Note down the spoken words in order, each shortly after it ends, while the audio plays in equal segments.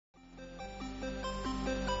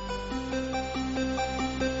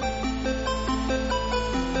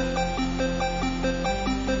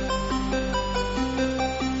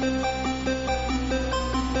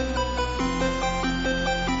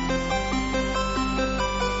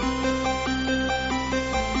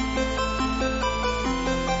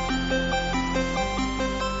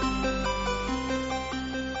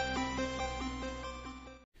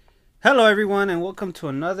Hello, everyone, and welcome to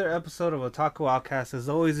another episode of Otaku Outcast. As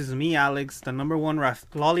always, this is me, Alex, the number one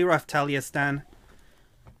Lolly Raftalia stan,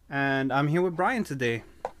 and I'm here with Brian today.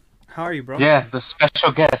 How are you, bro? Yeah, the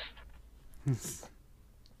special guest.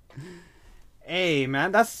 Hey,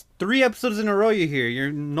 man, that's 3 episodes in a row you're here.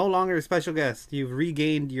 You're no longer a special guest. You've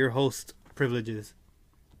regained your host privileges.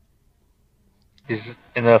 Is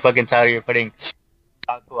in the fucking title you're putting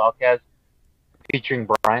Taco Outcast featuring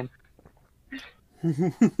Brian.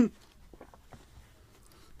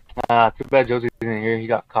 Too bad Josie's in here. He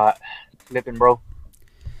got caught slipping, bro.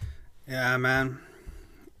 Yeah, man.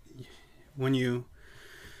 When you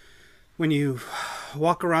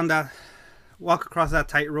walk across that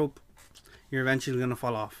tightrope, you're eventually gonna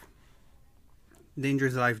fall off.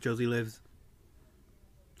 Dangerous life Josie lives.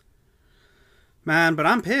 Man, but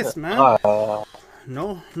I'm pissed, man.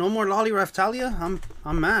 No more Lolly Raftalia.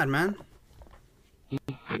 I'm mad, man.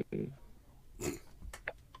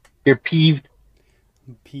 You're peeved.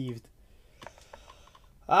 I'm peeved.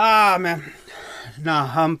 Ah, man.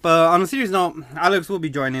 Nah, but on a serious note, Alex will be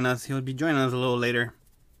joining us. He'll be joining us a little later.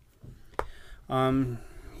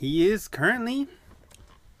 He is currently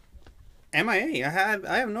MIA.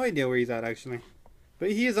 I have no idea where he's at, actually.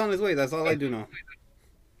 But he is on his way. That's all I do know.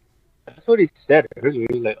 That's what he said. He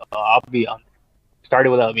was like, I'll be on. Started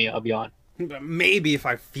without me, I'll be on. But maybe if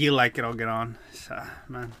I feel like it, I'll get on.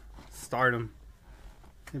 Man, stardom.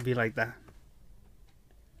 It'd be like that.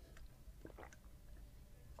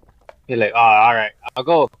 He's like, alright, I'll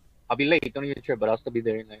go. I'll be late. Don't even trip, but I'll still be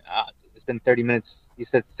there. He's like, it's been 30 minutes. You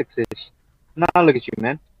said 6-ish. Now look at you,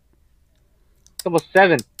 man. It's almost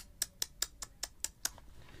 7.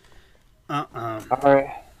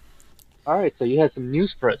 Alright, so you had some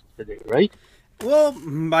news for us today, right? Well,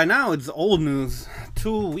 by now it's old news.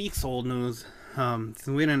 2 weeks old news. Since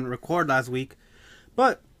we didn't record last week.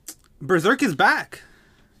 But Berserk is back.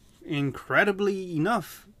 Incredibly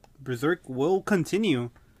enough, Berserk will continue.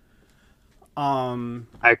 You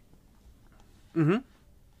were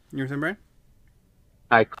saying, Brian?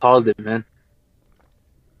 I called it, man.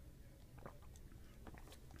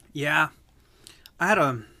 Yeah. I had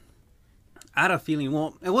a feeling.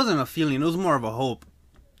 Well, it wasn't a feeling. It was more of a hope.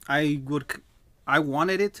 I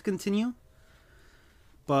wanted it to continue,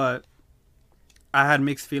 but I had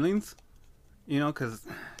mixed feelings. Because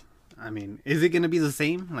I mean, is it gonna be the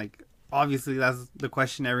same? Like, obviously, that's the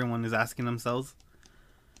question everyone is asking themselves.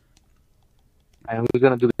 And who's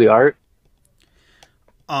gonna do the art?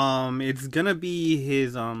 It's gonna be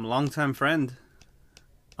his longtime friend.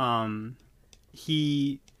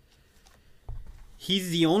 He's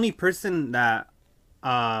the only person that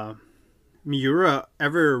Miura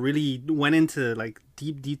ever really went into like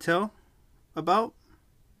deep detail about,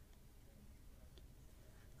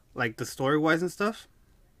 like the story wise and stuff.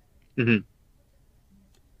 Mm-hmm.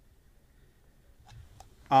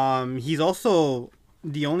 He's also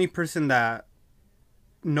the only person that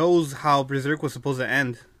knows how Berserk was supposed to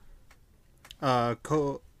end.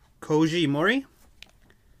 Koji Mori.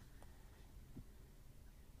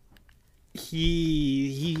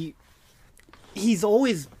 He's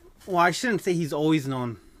always, well, I shouldn't say he's always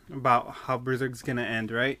known about how Berserk's gonna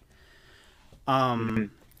end, right?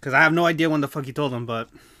 Because I have no idea when the fuck he told him, but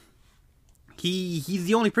he's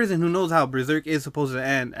the only person who knows how Berserk is supposed to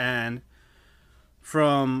end, and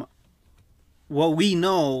from what we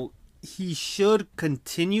know, he should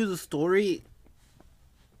continue the story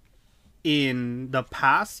in the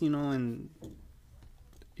past,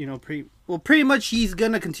 pretty much he's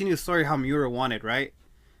gonna continue the story how Miura wanted, right?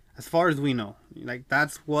 As far as we know, like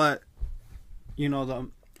that's what the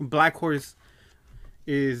Black Horse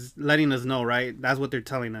is letting us know, right? That's what they're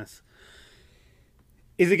telling us.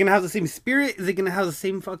 Is it gonna have the same spirit? Is it gonna have the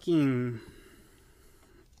same fucking,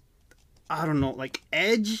 I don't know, like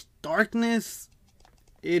edge, darkness?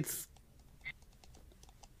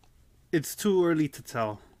 It's too early to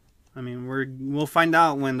tell. I mean, we'll find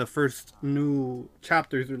out when the first new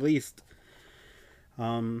chapter is released.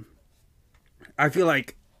 I feel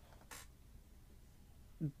like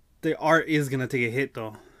the art is gonna take a hit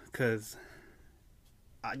though, because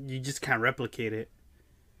you just can't replicate it.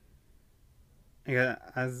 Yeah,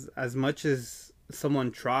 as much as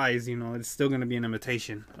someone tries, it's still gonna be an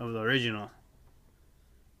imitation of the original,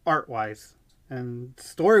 art wise, and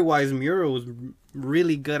story wise. Miura was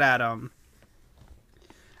really good at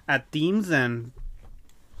themes and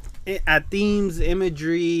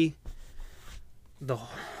imagery.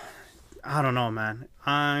 I don't know, man.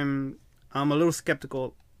 I'm a little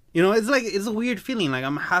skeptical. It's a weird feeling. Like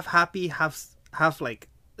I'm half happy, half like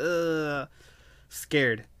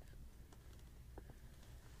scared.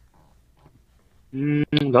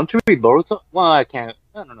 Don't you read Boruto? Well, I can't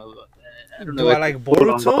I don't know about that. I don't Do know I if like it's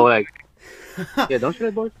full on Boruto? go like. Yeah, don't you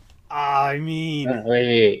like Boruto? I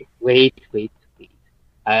mean, Wait.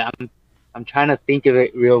 I'm trying to think of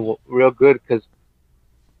it real good because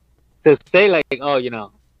to say like, oh,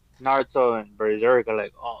 Naruto and Berserk are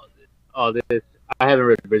like, this. I haven't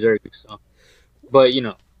read Berserk, so, but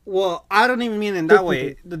well, I don't even mean in that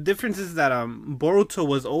way. The difference is that Boruto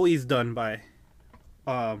was always done by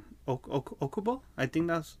Okubo. I think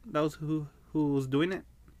that was who was doing it.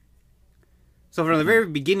 So from the very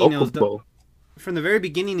beginning, Okubo.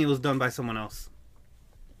 it was done by someone else.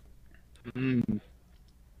 Mm.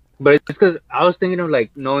 But it's because I was thinking of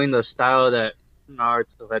like knowing the style that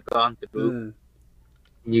Naruto had gone through.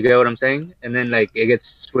 You get what I'm saying? And then like it gets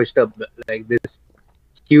switched up like this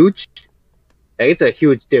huge. Like, it's a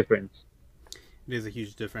huge difference. It is a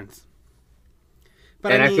huge difference.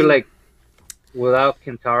 But And I I feel mean, like without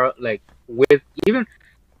Kentaro, like with even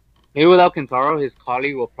maybe without Kentaro, his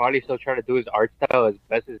colleague will probably still try to do his art style as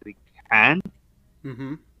best as he can,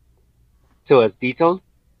 mm-hmm. so as detailed.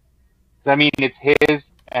 I mean, it's his,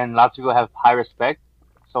 and lots of people have high respect,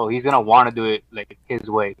 so he's gonna want to do it like his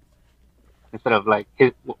way instead of like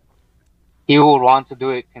his. He will want to do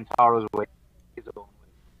it Kentaro's way, his own way.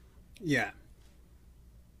 Yeah.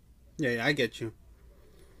 Yeah, I get you.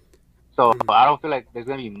 So I don't feel like there's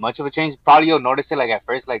gonna be much of a change. Probably you'll notice it like at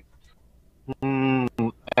first, like, and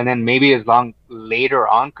then maybe as long later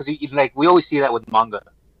on, because like we always see that with manga,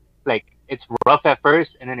 like it's rough at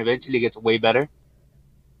first, and then eventually gets way better.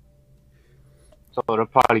 So it'll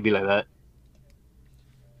probably be like that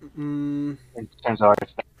Mm, in terms of art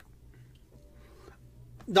style.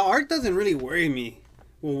 the art doesn't really worry me.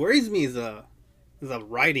 What worries me is the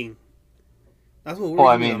writing. That's what Well,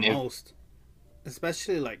 worries I me mean, the most.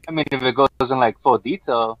 Especially like, if it goes in like full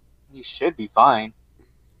detail, you should be fine.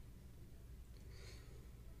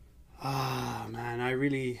 man, I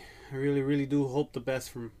really do hope the best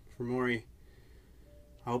for Mori.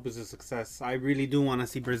 I hope it's a success. I really do want to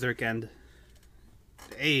see Berserk end.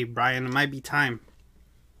 Hey, Brian, it might be time.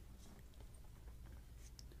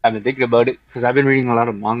 I've been thinking about it because I've been reading a lot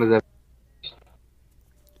of mangas.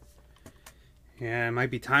 Yeah, it might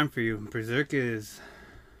be time for you. Berserk is.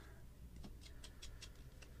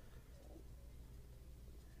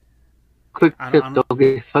 Quick I tip: don't know. don't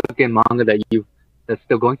get fucking manga that's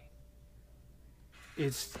still going.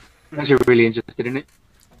 It's. Unless you're really interested in it.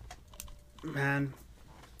 Man.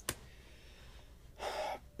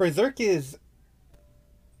 Berserk is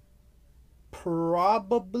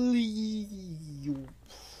probably.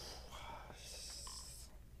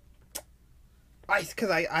 Because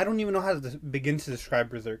I don't even know how to begin to describe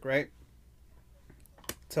Berserk, right?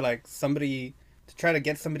 To like somebody. To try to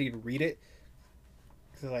get somebody to read it.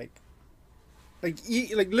 To like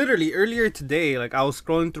literally earlier today, like I was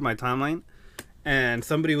scrolling through my timeline, and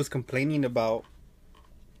somebody was complaining about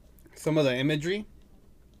some of the imagery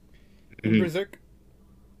in Berserk.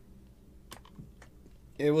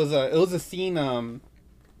 It was a scene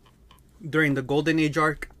during the Golden Age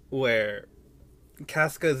arc where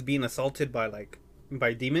Casca is being assaulted by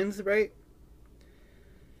demons, right?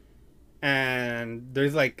 And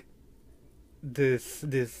there's like this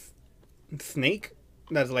snake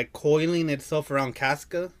that's like coiling itself around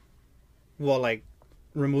Casca while like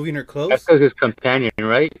removing her clothes. That's because his companion,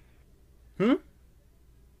 right? That's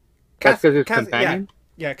because his companion.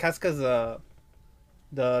 Yeah, Casca's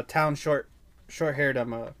the town short haired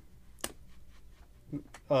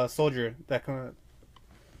soldier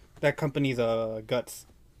that company's guts.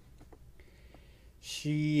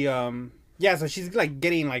 She so she's like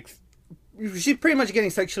getting like she's pretty much getting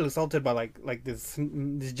sexually assaulted by like this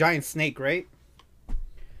giant snake, right?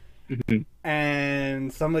 Mm-hmm.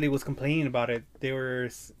 And somebody was complaining about it.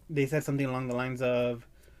 They said something along the lines of,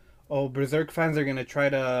 "Oh, Berserk fans are gonna try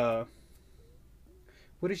to."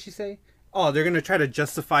 What did she say? Oh, they're gonna try to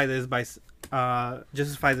justify this by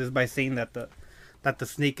saying that the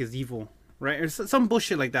snake is evil, right? Or some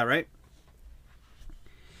bullshit like that, right?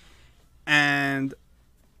 And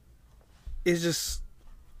it's just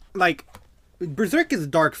like Berserk is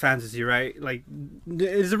dark fantasy, right? Like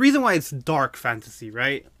there's a reason why it's dark fantasy,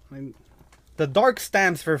 right? Like, the dark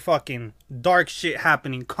stands for fucking dark shit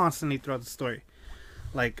happening constantly throughout the story.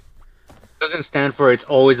 Like, Doesn't stand for it's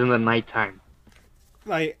always in the nighttime.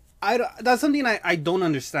 Like, that's something I don't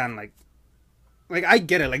understand. Like I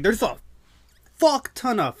get it. Like, there's a fuck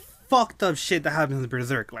ton of fucked up shit that happens in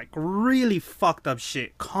Berserk. Like, really fucked up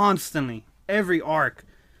shit constantly, every arc.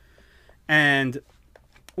 And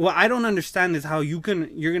what I don't understand is how you're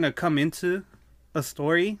gonna come into a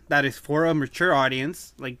story that is for a mature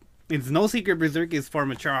audience. Like, it's no secret Berserk is for a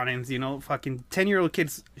mature audience. You know, fucking 10-year-old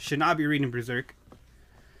kids should not be reading Berserk.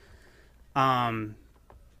 And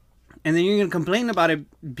then you're gonna complain about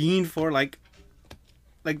it being for like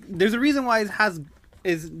there's a reason why it has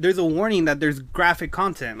there's a warning that there's graphic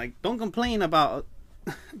content. Like, don't complain about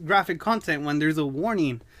graphic content when there's a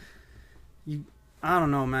warning. I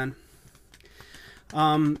don't know, man.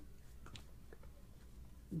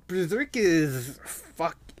 Berserk is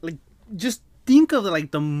like, just think of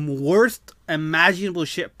like the worst imaginable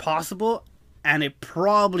shit possible, and it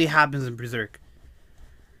probably happens in Berserk.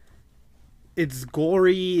 It's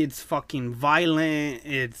gory, it's fucking violent,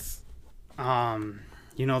 it's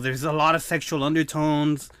there's a lot of sexual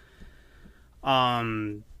undertones,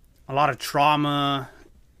 a lot of trauma.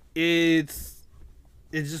 It's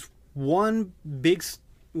just one big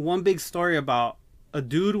story about a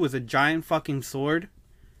dude with a giant fucking sword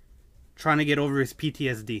trying to get over his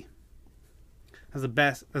PTSD.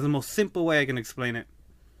 That's the most simple way I can explain it.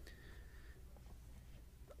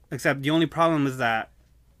 Except the only problem is that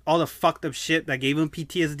all the fucked up shit that gave him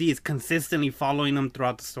PTSD is consistently following him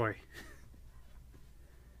throughout the story.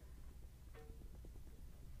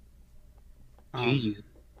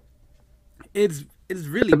 It's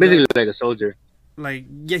really basically good. like a soldier. Like,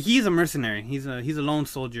 yeah, he's a mercenary. He's a lone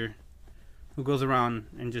soldier who goes around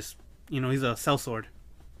and just, he's a sellsword.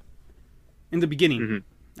 In the beginning,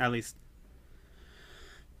 at least.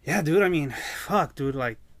 Yeah, dude. I mean, fuck, dude.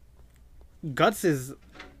 Like, Guts is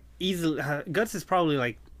probably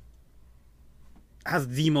like has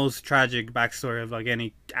the most tragic backstory of like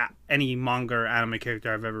any manga or anime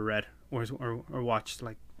character I've ever read or watched,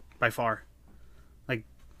 like, by far. Like,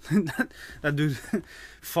 that dude,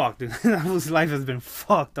 fuck, dude. His life has been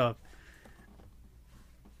fucked up.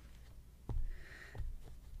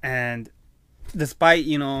 And despite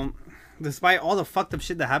all the fucked up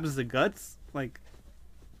shit that happens to Guts, like,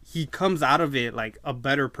 he comes out of it like a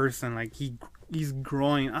better person. Like, he's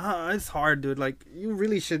growing. It's hard, dude. Like, you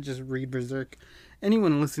really should just read Berserk.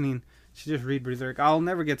 Anyone listening should just read Berserk. I'll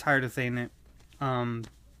never get tired of saying it. In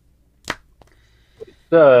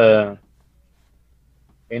the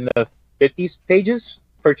 50 pages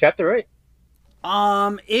per chapter, right?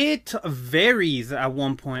 It varies at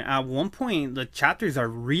one point. At one point, the chapters are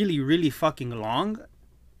really, really fucking long.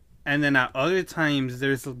 And then at other times,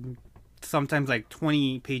 there's sometimes like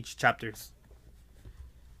 20-page chapters.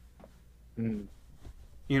 Due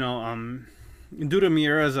to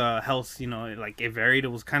Miura's health, like, it varied. It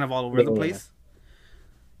was kind of all over the place.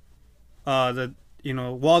 While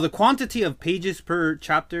the quantity of pages per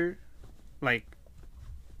chapter, like,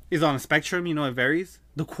 is on a spectrum, it varies.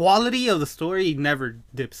 The quality of the story never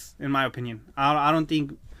dips, in my opinion. I don't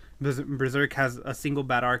think Berserk has a single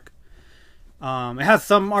bad arc. It has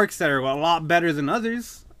some arcs that are a lot better than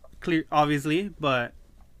others, obviously, but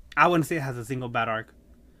I wouldn't say it has a single bad arc.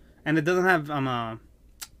 And it doesn't have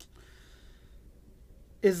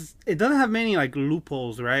it doesn't have many like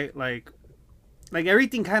loopholes, right? Like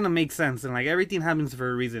everything kind of makes sense, and like everything happens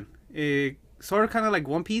for a reason. It sort of kind of like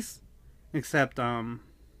One Piece, except One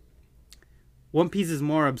Piece is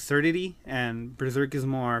more absurdity, and Berserk is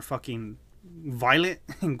more fucking violent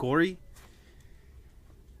and gory.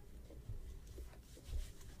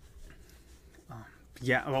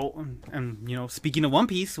 Yeah, well, and speaking of One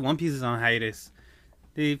Piece is on hiatus.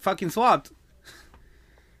 They fucking swapped.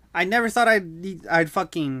 I never thought I'd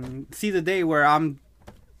fucking see the day where I'm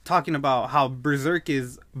talking about how Berserk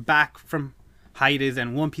is back from hiatus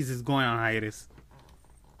and One Piece is going on hiatus.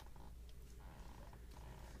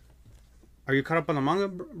 Are you caught up on the manga,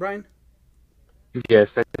 Brian? Yes,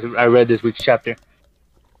 I read this week's chapter.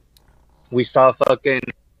 We saw fucking...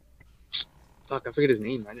 Fuck, I forget his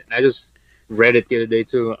name. I just read it the other day,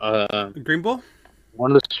 too. Green Bull?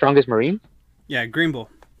 One of the strongest Marines? Yeah, Green Bull.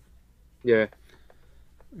 Yeah.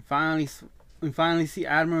 We finally see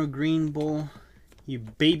Admiral Green Bull. You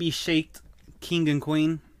baby-shaked king and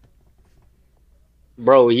queen.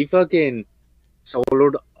 Bro, he fucking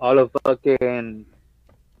soloed all of fucking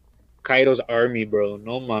Kaido's army, bro.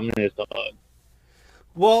 No mames, dog.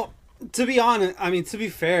 Well, to be honest, to be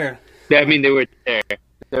fair. I mean, they were there.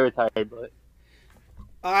 They were tired, but...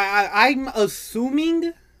 I'm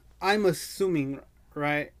assuming,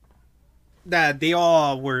 right, that they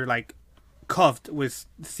all were, like, cuffed with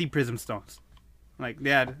Sea Prism stones. Like,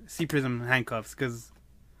 they had Sea Prism handcuffs, because,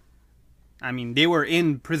 they were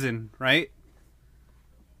in prison, right?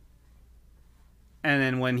 And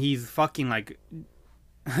then when he's fucking, like,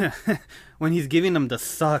 when he's giving them the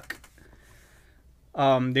suck,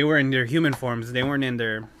 they were in their human forms. They weren't in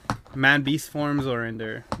their man-beast forms or in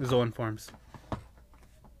their Zoan forms.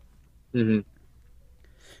 Mm-hmm.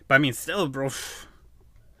 But, still, bro.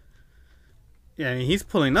 Yeah, he's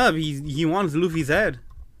pulling up. He wants Luffy's head.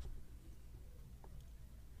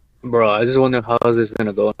 Bro, I just wonder how is this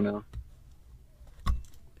gonna go now.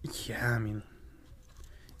 Yeah, I mean,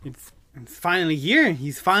 it's finally here.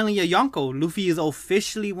 He's finally a Yonko. Luffy is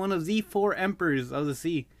officially one of the four emperors of the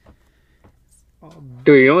sea.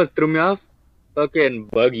 Dude, you know what threw me off? Fucking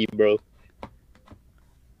Buggy, bro.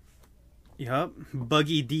 Yup,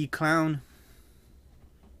 Buggy D Clown.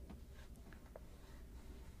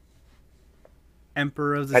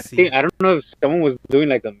 Emperor of the Sea. I don't know if someone was doing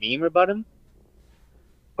like a meme about him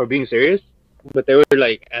or being serious, but they were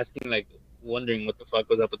like asking, like wondering what the fuck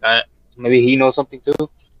was up with that. Maybe he knows something too. I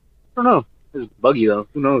don't know. It's Buggy though.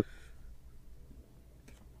 Who knows?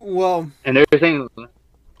 Well, And they're saying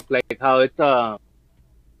like how it's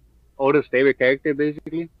Oda's favorite character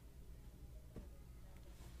basically.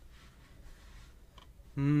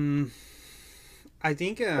 I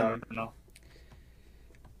think So, I don't know.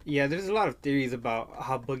 yeah, there's a lot of theories about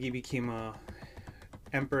how Buggy became a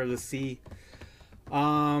Emperor of the Sea.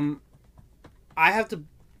 I have to.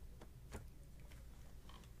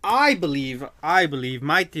 I believe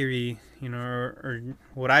my theory, or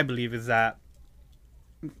what I believe is that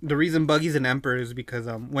the reason Buggy's an emperor is because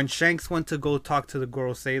when Shanks went to go talk to the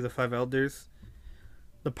Gorosei, the five elders,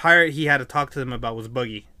 the pirate he had to talk to them about was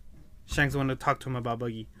Buggy. Shanks wanted to talk to him about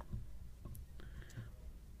Buggy.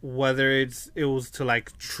 Whether it was to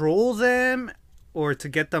like troll them or to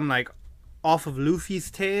get them like off of Luffy's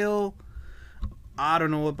tail, I don't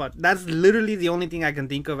know, but that's literally the only thing I can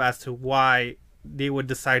think of as to why they would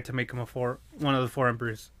decide to make him one of the four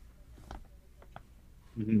emperors.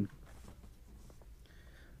 Mm-hmm.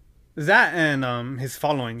 That and his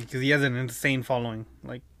following, because he has an insane following.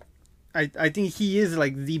 Like, I think he is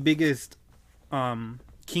like the biggest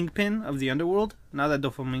kingpin of the underworld now that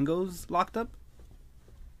Doflamingo's locked up.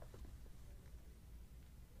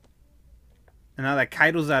 And now that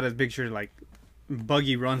Kaido's out of the picture, like,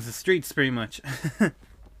 Buggy runs the streets pretty much. The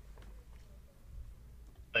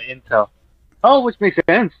intel. Oh, which makes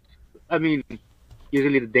sense. I mean,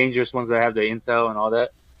 usually the dangerous ones that have the intel and all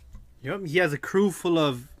that. Yep, he has a crew full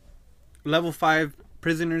of level 5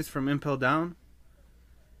 prisoners from Impel Down.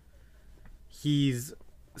 He's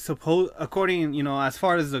according, as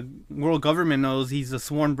far as the world government knows, he's a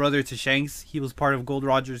sworn brother to Shanks. He was part of Gold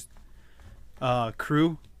Roger's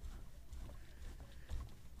crew.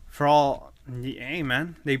 For all, hey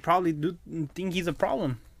man, they probably do think he's a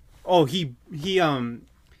problem. Oh, he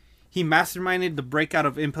masterminded the breakout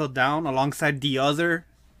of Impel Down alongside the other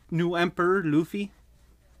new emperor, Luffy.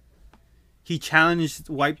 He challenged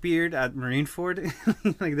Whitebeard at Marineford.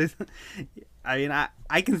 Like this. I mean,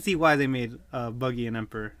 I can see why they made Buggy an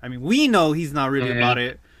emperor. I mean, we know he's not really about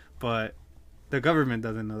it, but the government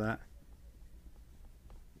doesn't know that.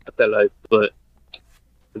 Not that like, but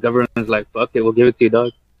the government's like, fuck it, we'll give it to you,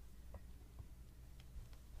 dog.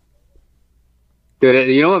 Dude,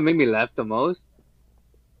 you know what made me laugh the most?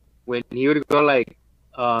 When he would go like,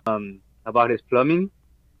 about his plumbing,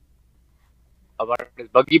 about his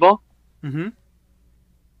buggy ball. Mm-hmm.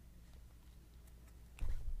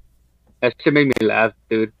 That shit made me laugh,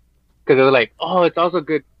 dude. Because it was like, oh, it's also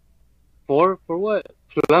good for what?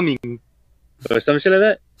 Plumbing. Or some shit like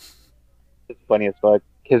that. It's funny as fuck.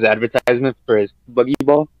 His advertisement for his buggy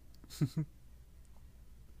ball.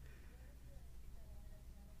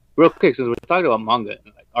 Real quick, since we're talking about manga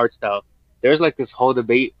and like art style, there's like this whole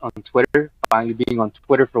debate on Twitter, finally being on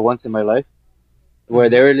Twitter for once in my life, where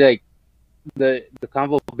they were like, the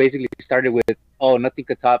convo basically started with, oh, nothing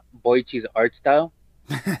could top Boichi's art style.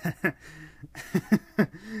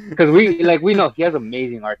 Because we know he has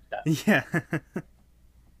amazing art style. Yeah.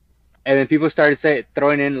 And then people started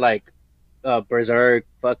throwing in like Berserk,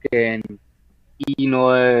 fucking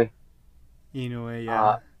Inoue. Inoue,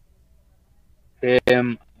 yeah.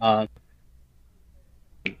 Him.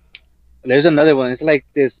 There's another one. It's like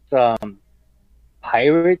this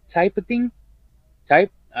pirate type of thing.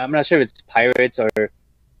 I'm not sure if it's pirates or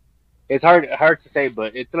it's hard to say,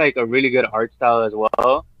 but it's like a really good art style as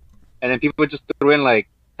well. And then people just threw in like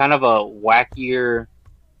kind of a wackier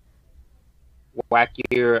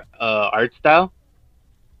art style.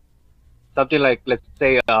 Something like, let's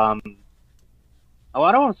say, I don't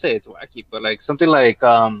want to say it's wacky, but like something like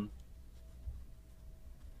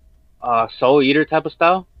Soul Eater type of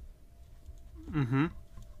style. Mm-hmm.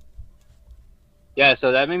 Yeah,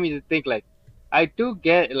 so that made me think like, I do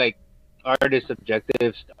get like artist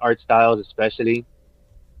subjective art styles especially,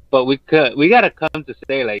 but we gotta come to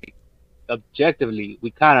say like objectively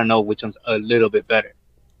we kind of know which one's a little bit better,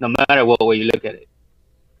 no matter what way you look at it.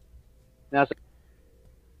 Now,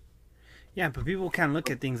 yeah, but people can't look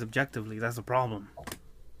at things objectively. That's the problem.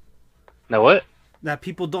 now what? That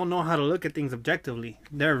people don't know how to look at things objectively.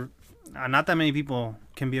 not that many people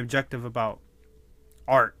can be objective about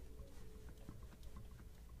art.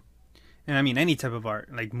 And I mean any type of art,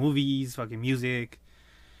 like movies, fucking music,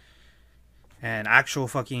 and actual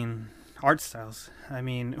fucking art styles. I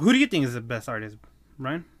mean, who do you think is the best artist,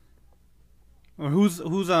 Brian? Or whose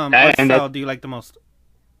art style do you like the most?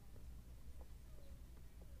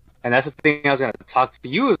 And that's the thing I was gonna talk to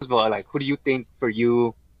you as well. Like, who do you think for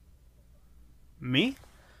you? Me?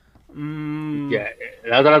 Yeah,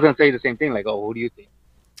 that's what I was gonna say. The same thing. Like, oh, who do you think?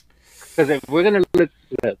 Because if we're gonna look,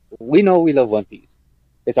 we know we love One Piece.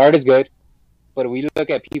 Its art is good, but we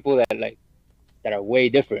look at people that are way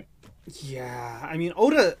different. Yeah, I mean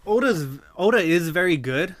Oda is very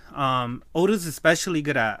good. Oda's especially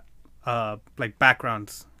good at like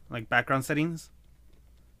backgrounds, like background settings.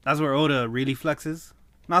 That's where Oda really flexes.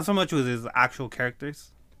 Not so much with his actual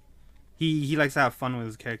characters. He likes to have fun with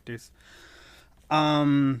his characters.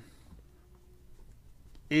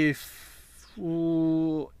 If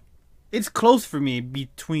it's close for me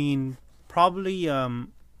between probably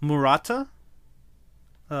Murata,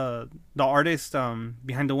 the artist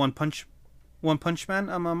behind the One Punch Man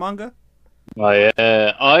manga.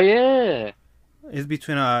 Oh yeah. Is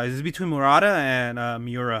between Murata and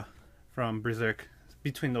Miura from Berserk. It's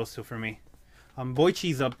between those two for me.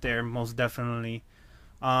 Boichi's up there most definitely.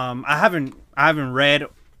 I haven't read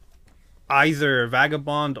either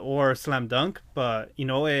Vagabond or Slam Dunk, but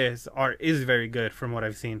his art is very good from what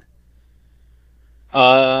I've seen.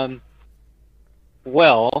 Well,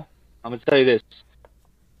 I'm gonna tell you this.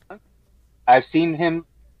 I've seen him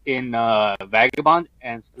in Vagabond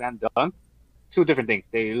and Slam Dunk. Two different things.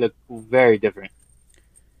 They look very different.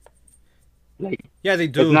 Like, yeah, they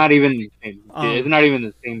do. It's not even the same. It's not even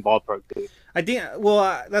the same ballpark, dude. I think.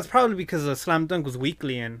 Well, that's probably because Slam Dunk was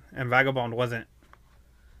weekly and Vagabond wasn't.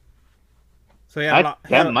 So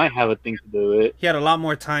that might have a thing to do with it. He had a lot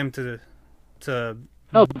more time to.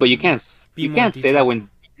 No, but you can't say that when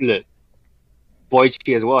look,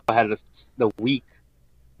 Boichi as well had the week,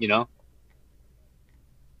 you know.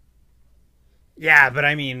 Yeah, but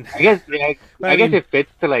I mean, I guess it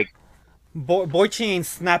fits to like. Boichi ain't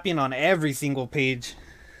snapping on every single page.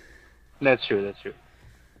 That's true.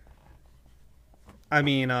 I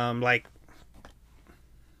mean, like,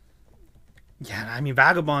 yeah, I mean,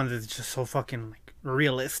 Vagabond is just so fucking like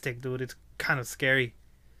realistic, dude. It's kind of scary,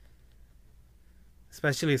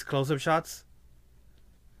 especially his close-up shots.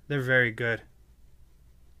 They're very good.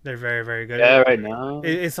 They're very, very good. Yeah, right now.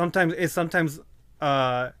 It's sometimes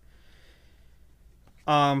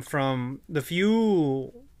from the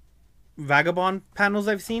few Vagabond panels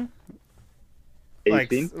I've seen,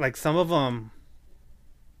 like some of them.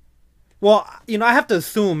 Well, I have to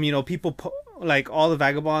assume, people like all the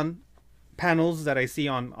Vagabond panels that I see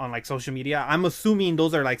on like social media. I'm assuming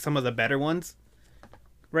those are like some of the better ones,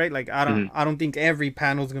 right? Like I don't think every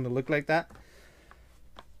panel is gonna look like that.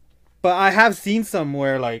 But I have seen some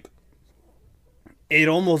where like it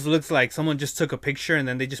almost looks like someone just took a picture and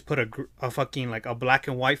then they just put a fucking like a black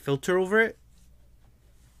and white filter over it.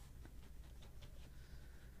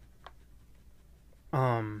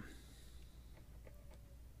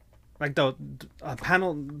 Like the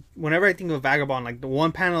panel. Whenever I think of Vagabond, like the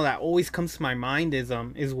one panel that always comes to my mind is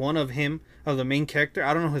one of him, of the main character.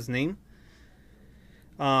 I don't know his name.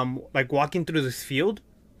 Like walking through this field,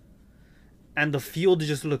 and the field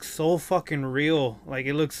just looks so fucking real. Like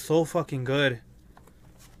it looks so fucking good.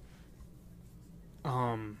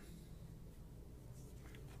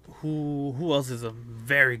 Who else is a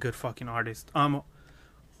very good fucking artist? Goku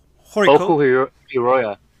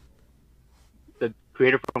Hiroya, the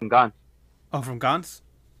creator from Gantz. Oh, from Gantz?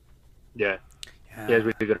 Yeah. He has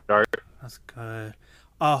really good art. That's good.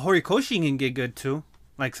 Horikoshi can get good too.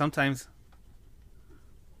 Like sometimes.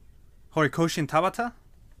 Horikoshi and Tabata,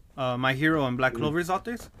 My Hero and Black Clover's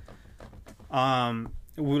authors.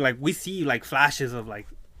 We see like flashes of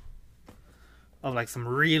some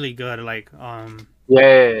really good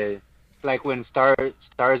Yeah, like when Stars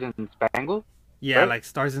and Spangled. Yeah, right? Like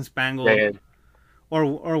Stars and Spangled. Yeah.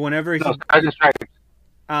 Or whenever Stars and Stripes.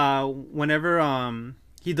 Whenever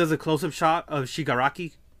he does a close-up shot of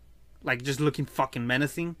Shigaraki, like just looking fucking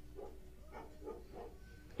menacing.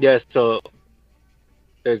 Yeah, so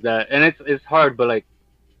there's that, and it's hard, but like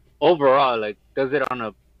overall, like does it on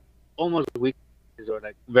a almost weekly or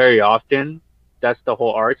like very often. That's the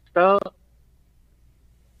whole art style.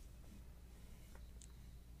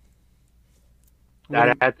 That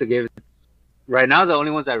I had to give. Right now, the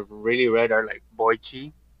only ones I've really read are like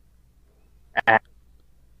Boichi and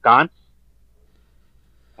Gantz.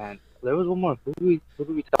 And there was one more. Who do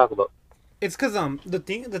we talk about? It's because the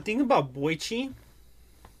thing about Boichi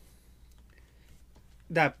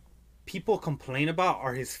that people complain about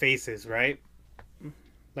are his faces, right?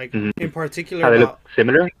 Like Mhm. in particular How they look about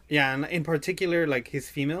similar? yeah, and in particular like his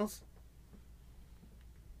females.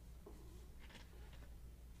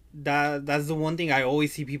 That's the one thing I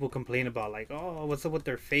always see people complain about. Like, oh, what's up with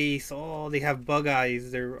their face? Oh, they have bug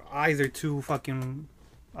eyes. Their eyes are too fucking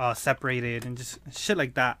separated and just shit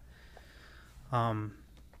like that. But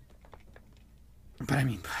I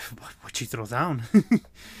mean, what you throw down?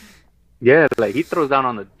 Yeah, like he throws down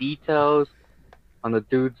on the details, on the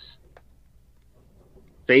dude's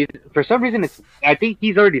face. For some reason, it's. I think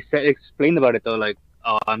he's already explained about it though. Like,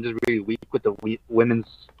 oh, I'm just really weak with the women's.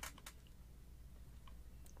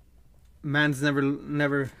 Man's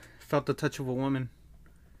never felt the touch of a woman.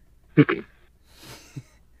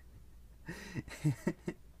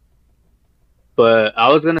 But I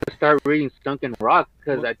was gonna start reading Sunken Rock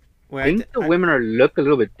because I Wait, think the women are look a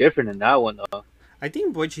little bit different in that one though. I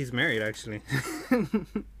think Boichi's married actually.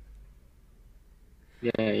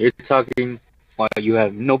 Yeah, you're talking while you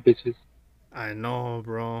have no bitches. I know,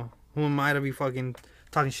 bro. Who am I to be fucking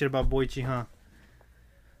talking shit about Boichi, huh?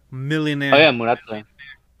 Millionaire. Oh yeah, Murata.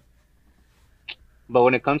 But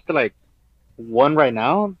when it comes to like one right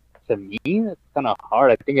now, to me, it's kind of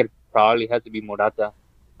hard. I think it probably has to be Murata.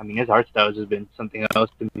 I mean, his art style has just been something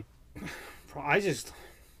else to me. Bro, I just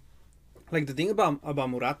like the thing about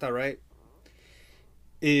Murata, right?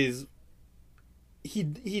 Is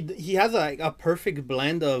he has a perfect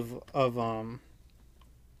blend of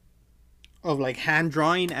like hand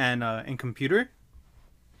drawing and computer,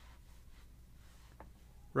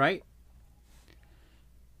 right?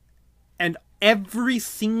 And every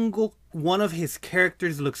single one of his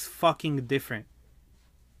characters looks fucking different.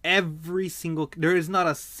 There is not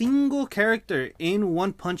a single character in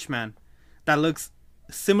One Punch Man that looks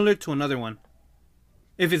similar to another one.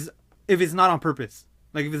 If it's not on purpose.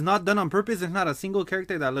 Like if it's not done on purpose, there's not a single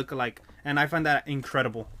character that look alike, and I find that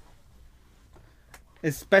incredible.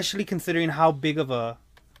 Especially considering how big of a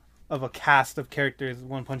cast of characters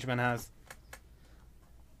One Punch Man has.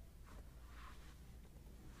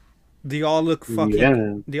 They all look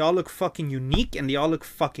fucking unique, and they all look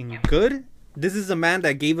fucking good. This is a man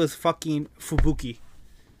that gave us fucking Fubuki.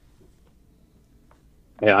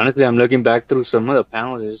 Yeah, honestly, I'm looking back through some of the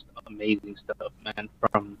panels. There's amazing stuff, man,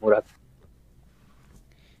 from Murata.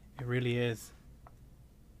 It really is.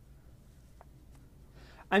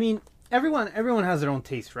 I mean, everyone has their own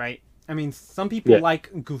taste, right? I mean, some people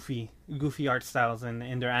like goofy art styles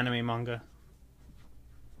in their anime manga,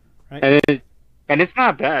 right? And it's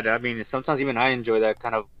not bad. I mean, sometimes even I enjoy that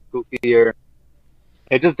kind of goofier.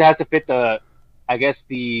 It just has to fit I guess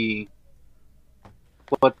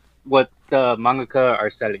what the mangaka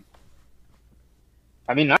are selling.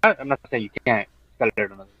 I mean, I'm not saying you can't sell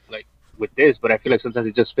it like with this, but I feel like sometimes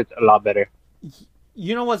it just fits a lot better.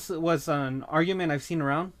 You know what's an argument I've seen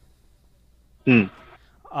around? This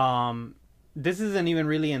isn't even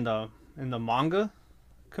really in the manga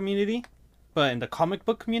community, but in the comic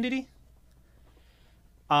book community.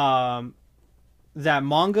 That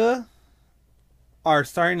manga are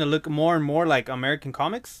starting to look more and more like American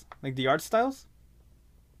comics, like the art styles.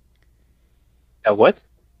 What?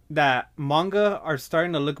 That manga are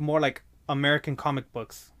starting to look more like American comic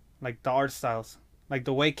books, like the art styles, like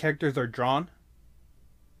the way characters are drawn.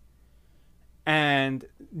 And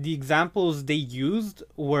the examples they used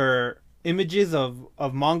were images of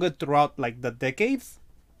manga throughout like the decades,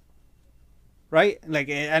 right? Like,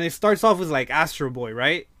 and it starts off with like Astro Boy,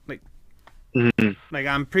 right? Like, like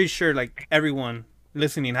I'm pretty sure like everyone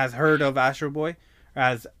listening has heard of Astro Boy, or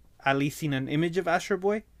has at least seen an image of Astro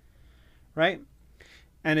Boy, right?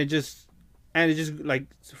 And it just like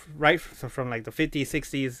right from like the 50s,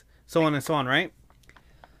 60s, so on and so on, right?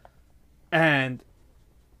 And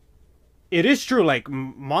it is true, like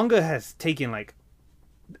manga has taken like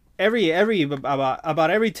every about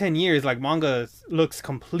every 10 years, like manga looks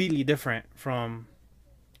completely different from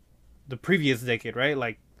the previous decade, right?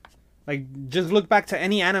 Like just look back to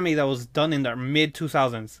any anime that was done in the mid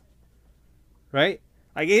 2000s, right?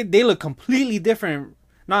 Like they look completely different.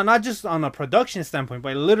 Not just on a production standpoint,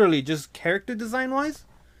 but literally just character design wise,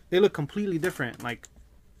 they look completely different. Like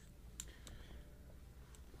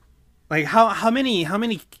how many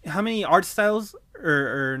art styles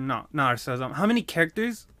or not art styles? How many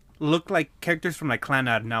characters look like characters from like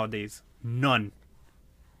Clannad nowadays? None.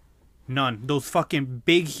 Those fucking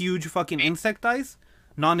big, huge fucking insect eyes,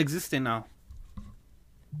 non-existent now.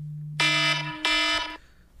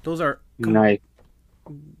 Those are nice.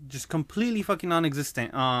 Just completely fucking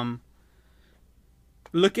non-existent.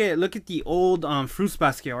 Look at the old Fruits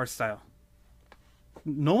Basket art style.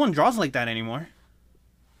 No one draws like that anymore.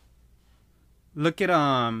 Look at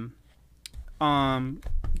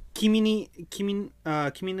Kimi no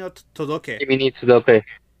Todoke. Kimi ni Tsudoke.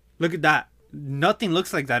 Look at that. Nothing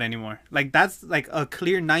looks like that anymore. Like that's like a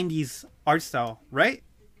clear 90s art style, right?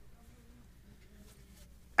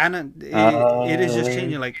 And it is just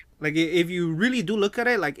changing. Like if you really do look at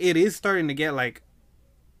it, like it is starting to get like,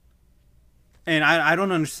 and I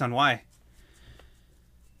don't understand why.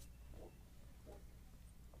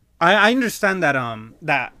 I understand that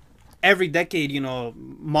that every decade, you know,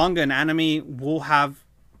 manga and anime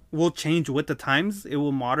will change with the times. It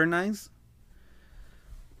will modernize.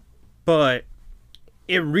 But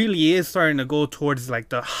it really is starting to go towards like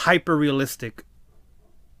the hyper realistic.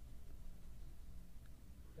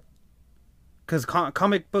 Because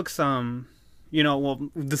comic books, you know, well,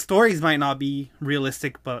 the stories might not be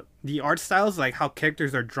realistic, but the art styles, like how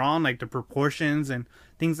characters are drawn, like the proportions and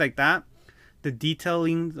things like that, the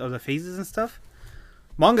detailing of the faces and stuff,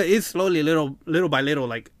 manga is slowly, little by little,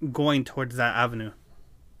 like going towards that avenue.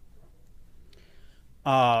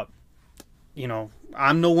 You know,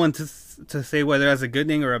 I'm no one to say whether that's a good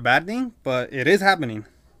thing or a bad thing, but it is happening,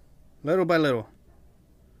 little by little.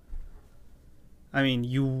 I mean,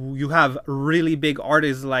 you have really big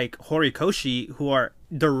artists like Horikoshi who are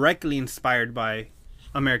directly inspired by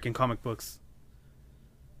American comic books.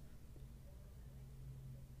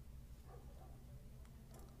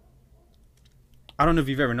 I don't know if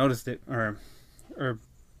you've ever noticed it or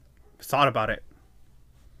thought about it.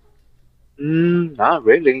 Not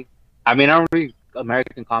really. I mean, I don't read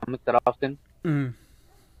American comics that often. Mm.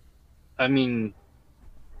 I mean,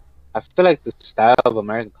 I feel like the style of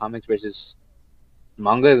American comics versus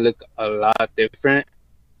manga look a lot different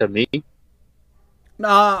to me.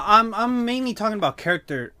 I'm mainly talking about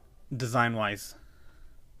character design wise.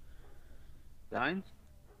 Designs?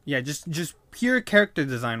 Yeah, just pure character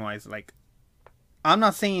design wise. Like, I'm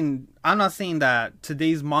not saying that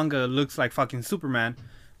today's manga looks like fucking Superman,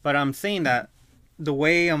 but I'm saying that the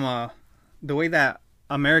way that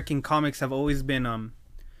American comics have always been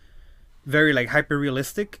very like hyper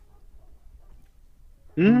realistic.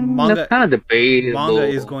 That's kind of debatable. Manga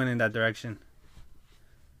is going in that direction.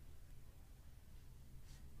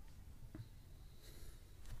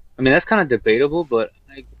 I mean, that's kind of debatable, but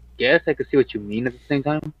I guess I could see what you mean at the same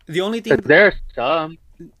time. The only thing there's some.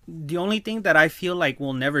 The only thing that I feel like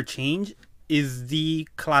will never change is the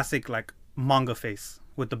classic like manga face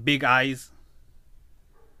with the big eyes,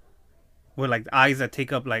 with like eyes that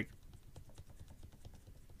take up like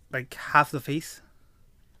half the face.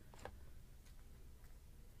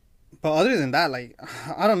 But other than that, like,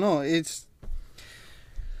 I don't know. It's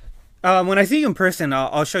when I see you in person,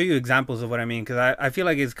 I'll show you examples of what I mean, because I feel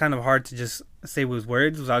like it's kind of hard to just say with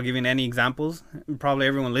words without giving any examples. Probably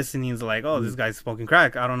everyone listening is like, "Oh, this guy's smoking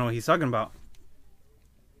crack. I don't know what he's talking about."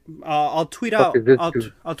 I'll tweet out.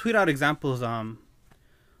 I'll tweet out examples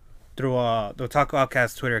through the Taco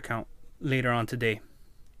Outcast Twitter account later on today.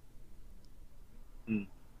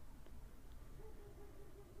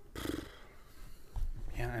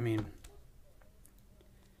 Yeah, I mean,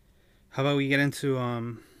 how about we get into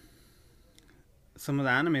some of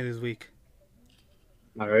the anime this week?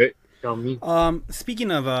 All right, tell me.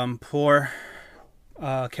 Speaking of poor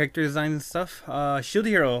character design and stuff, Shield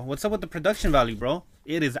Hero, what's up with the production value, bro?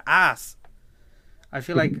 It is ass. I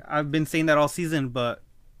feel like I've been saying that all season, but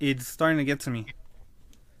it's starting to get to me.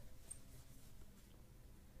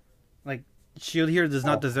 Like, Shield Hero does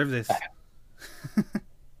not deserve this. I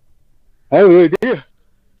have no idea.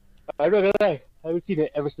 I'm not gonna lie. I haven't seen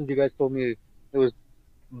it ever since you guys told me it was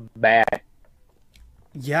bad.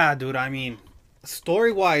 Yeah, dude. I mean,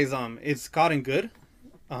 story-wise, it's gotten good.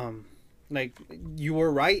 Like you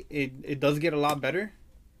were right. It does get a lot better.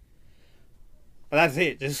 But that's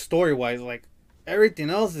it. Just story-wise, like everything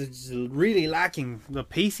else is just really lacking. The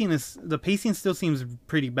pacing still seems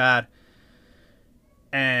pretty bad,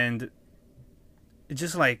 and it's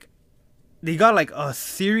just like they got like a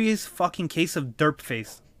serious fucking case of derp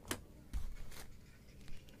face.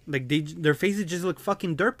 Like their faces just look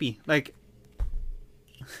fucking derpy. Like,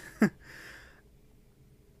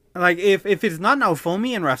 like if it's not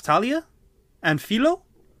Naofumi and Raftalia and Philo,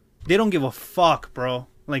 they don't give a fuck, bro.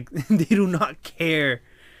 Like they do not care.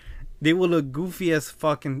 They will look goofy as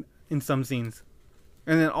fuck in some scenes,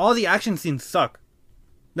 and then all the action scenes suck.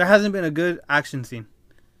 There hasn't been a good action scene.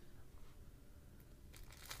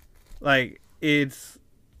 Like it's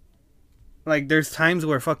like there's times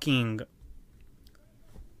where fucking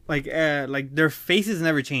like their faces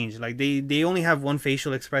never change. Like they only have one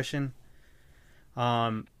facial expression.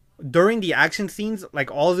 During the action scenes,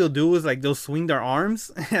 like all they'll do is like they'll swing their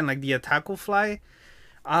arms and like the attack will fly.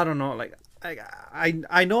 I don't know. Like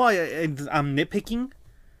I know I'm nitpicking,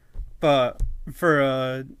 but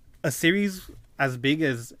for a series as big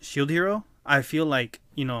as Shield Hero, I feel like,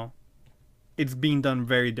 you know, it's being done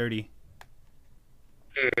very dirty.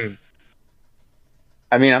 Mm.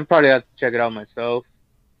 I mean, I'm probably have to check it out myself.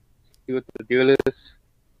 See what the deal is.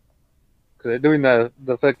 Cause they're doing the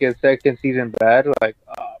fucking second season bad. Like,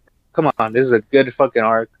 come on, this is a good fucking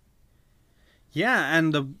arc. Yeah,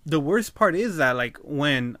 and the worst part is that, like,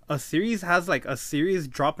 when a series has like a serious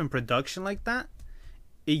drop in production like that,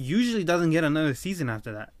 it usually doesn't get another season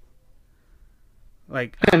after that.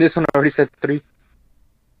 Like, And this one already said 3.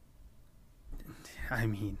 I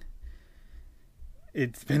mean,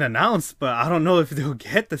 it's been announced, but I don't know if they'll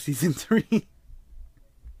get the season 3.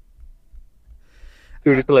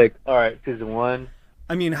 Dude, it's like, all right, season 1.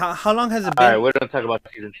 I mean, how long has it All been? right, we're gonna talk about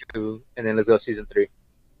season 2, and then let's go season 3.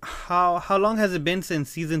 How long has it been since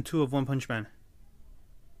season 2 of One Punch Man?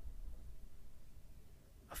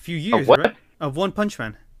 A few years, what? right? Of One Punch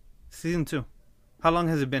Man, season 2. How long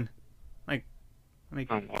has it been? Like I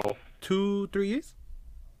don't know. 2-3 years?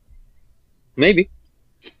 Maybe.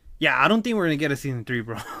 Yeah, I don't think we're gonna get a season 3,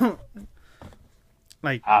 bro.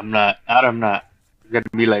 Like, I'm not gonna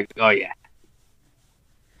be like, oh yeah.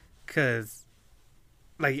 cause,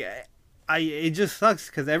 like, it just sucks.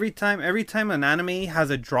 Cause every time an anime has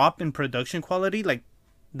a drop in production quality, like,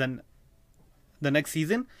 then the next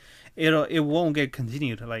season, it won't get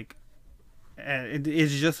continued. Like,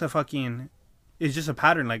 it's just a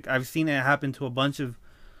pattern. Like, I've seen it happen to a bunch of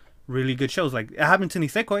really good shows. Like, it happened to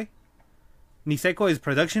Nisekoi. Nisekoi's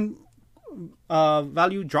production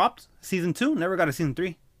value dropped. Season 2 never got a season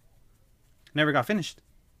 3. Never got finished.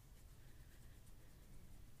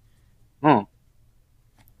 Oh.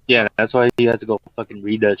 Yeah, that's why you have to go fucking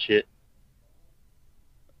read that shit.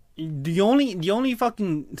 The only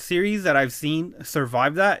fucking series that I've seen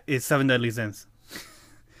survive that is Seven Deadly Sins.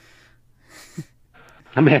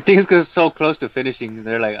 I mean, I think it's because it's so close to finishing.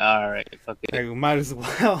 They're like, all right, fuck it. Like, might as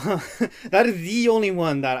well. That is the only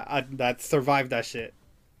one that survived that shit.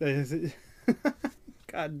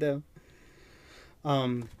 God damn.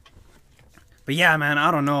 But yeah, man,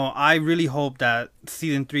 I don't know. I really hope that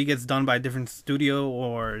season 3 gets done by a different studio,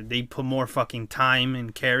 or they put more fucking time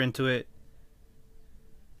and care into it.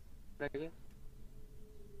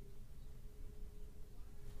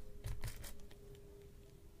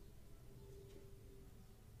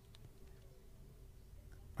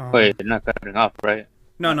 Wait, they're not cutting off, right?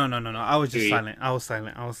 No. I was just silent. I was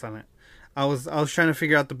silent. I was trying to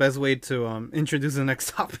figure out the best way to introduce the next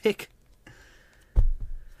topic.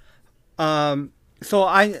 So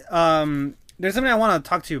there's something I want to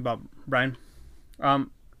talk to you about, Brian. I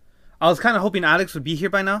was kind of hoping Alex would be here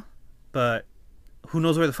by now, but who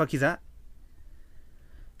knows where the fuck he's at?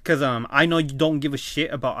 Because I know you don't give a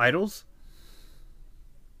shit about idols.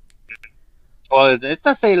 Well, it's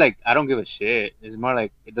not say like I don't give a shit. It's more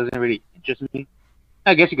like it doesn't really interest me.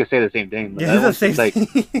 I guess you could say the same thing. But Yeah, it's the same like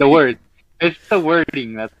thing. the word. It's the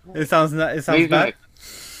wording that's. It sounds bad. Like,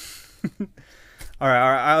 All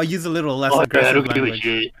right. I'll use a little less I aggressive don't give a language.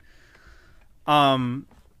 shit.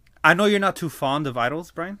 I know you're not too fond of idols,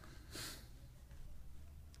 Brian.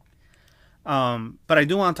 But I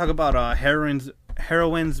do want to talk about heroines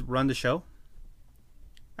run the show,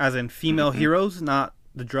 as in female heroes, not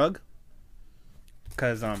the drug.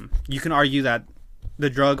 Because you can argue that the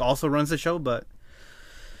drug also runs the show, but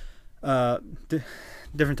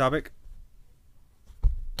different topic.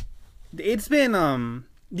 It's been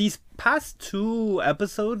these past 2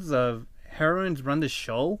 episodes of Heroines Run the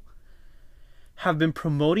Show have been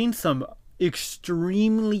promoting some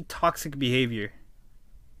extremely toxic behavior.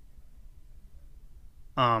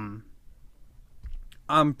 I'm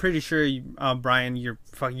pretty sure, Brian, you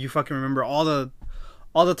fucking remember all the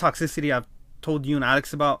toxicity I've told you and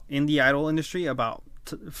Alex about in the idol industry, about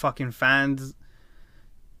fucking fans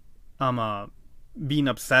being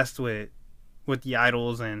obsessed with the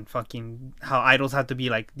idols, and fucking how idols have to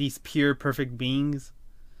be like these pure perfect beings,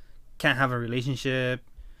 can't have a relationship,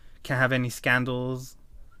 can't have any scandals,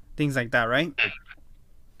 things like that, right?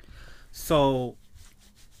 So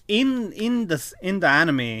in the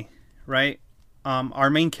anime, right,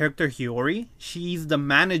 our main character Hiyori, she's the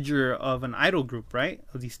manager of an idol group, right,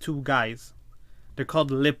 of these 2 guys. They're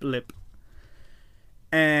called Lip Lip.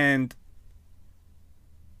 And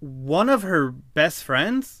one of her best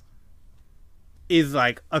friends is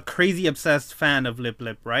like a crazy obsessed fan of Lip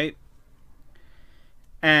Lip, right?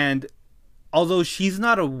 And although she's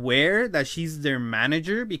not aware that she's their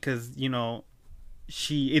manager, because, you know,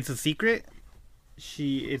 it's a secret.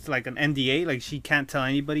 It's like an NDA, like she can't tell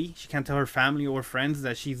anybody. She can't tell her family or friends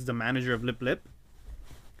that she's the manager of Lip Lip.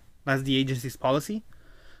 That's the agency's policy.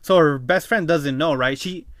 So her best friend doesn't know,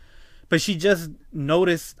 right? But she just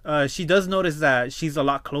noticed. She does notice that she's a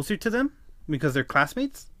lot closer to them because they're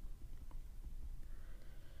classmates.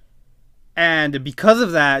 And because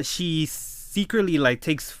of that, she secretly like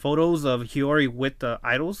takes photos of Hiyori with the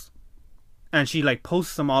idols, and she like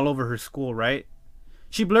posts them all over her school. Right?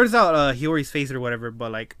 She blurs out Hiyori's face or whatever,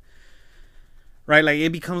 but like, right, like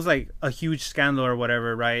it becomes like a huge scandal or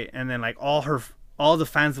whatever, right? And then like all the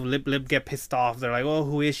fans of Lip Lip get pissed off. They're like, "Oh,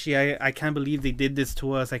 who is she? I can't believe they did this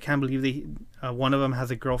to us. I can't believe one of them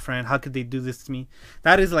has a girlfriend. How could they do this to me?"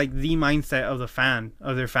 That is like the mindset of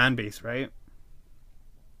their fan base, right?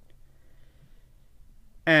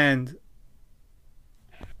 And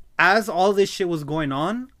as all this shit was going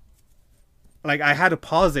on, like I had to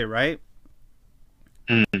pause it, right?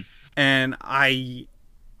 And I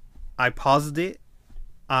paused it.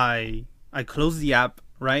 I closed the app,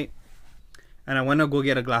 right? And I went to go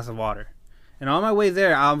get a glass of water. And on my way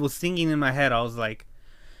there, I was thinking in my head, I was like,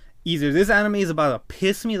 either this anime is about to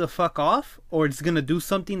piss me the fuck off, or it's gonna do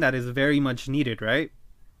something that is very much needed, right?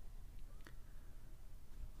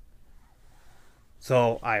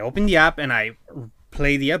 So I opened the app and I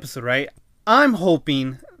play the episode, right? I'm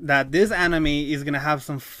hoping that this anime is gonna have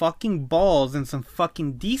some fucking balls and some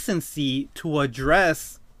fucking decency to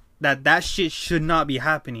address that shit should not be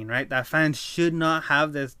happening, right? That fans should not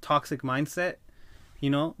have this toxic mindset,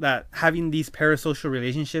 you know, that having these parasocial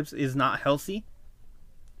relationships is not healthy.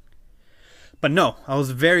 But no, I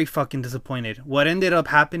was very fucking disappointed. What ended up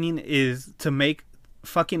happening is, to make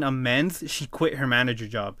fucking amends, she quit her manager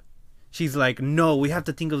job. She's like, "No, we have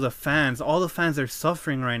to think of the fans. All the fans are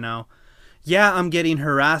suffering right now. Yeah, I'm getting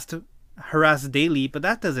harassed daily, but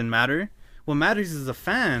that doesn't matter. What matters is the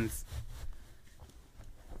fans."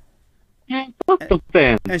 Fuck the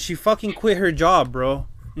fans. And she fucking quit her job, bro.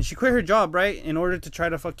 And she quit her job, right, in order to try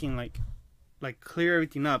to fucking like clear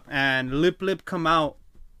everything up. And Lip Lip come out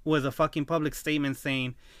with a fucking public statement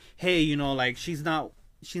saying, "Hey, you know, like she's not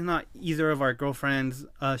either of our girlfriends.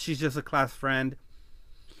 She's just a class friend.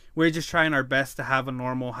 We're just trying our best to have a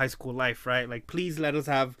normal high school life, right? Like, please let us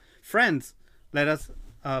have friends.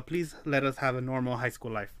 Please let us have a normal high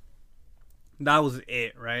school life." That was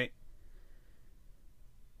it, right?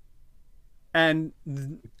 And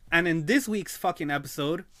in this week's fucking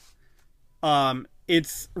episode,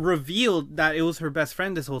 it's revealed that it was her best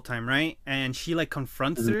friend this whole time, right? And she like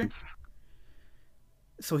confronts her.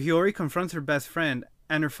 So Hiyori confronts her best friend,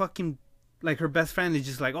 and her best friend is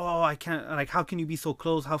just like, "Oh, I can't, like, how can you be so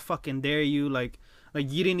close? How fucking dare you? Like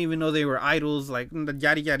you didn't even know they were idols, like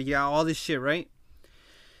yada yada yada, all this shit," right?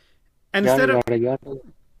 And instead of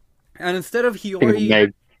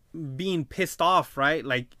Hiyori being pissed off, right?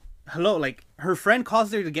 Like, hello, like her friend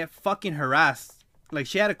caused her to get fucking harassed. Like,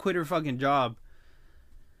 she had to quit her fucking job.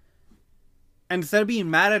 And instead of being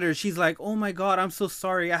mad at her, she's like, "Oh my god, I'm so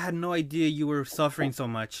sorry. I had no idea you were suffering so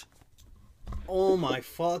much." Oh my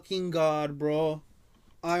fucking god, bro.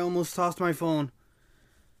 I almost tossed my phone.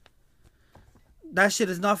 That shit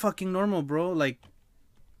is not fucking normal, bro. Like,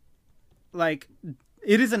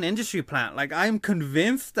 it is an industry plant. Like, I'm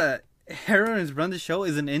convinced that Heroines Run the Show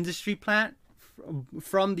is an industry plant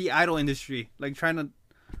from the idol industry. Like, trying to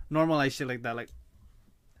normalize shit like that. Like,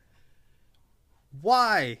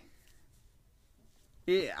 why?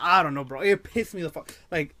 I don't know, bro. It pissed me the fuck.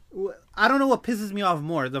 Like, I don't know what pisses me off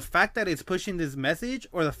more. The fact that it's pushing this message,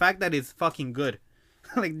 or the fact that it's fucking good.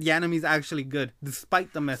 Like, the anime's actually good,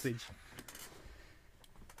 despite the message.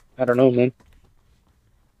 I don't know, man.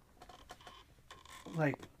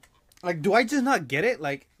 Like, do I just not get it?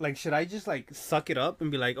 Like, should I just, like, suck it up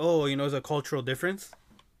and be like, "Oh, you know, there's a cultural difference"?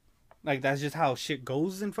 Like, that's just how shit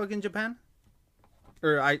goes in fucking Japan?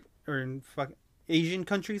 Or in fucking Asian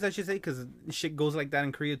countries, I should say, because shit goes like that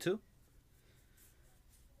in Korea, too?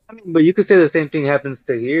 I mean, but you could say the same thing happens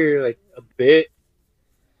to here, like, a bit.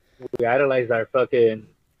 We idolize our fucking...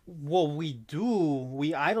 Well, we do.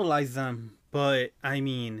 We idolize them. But, I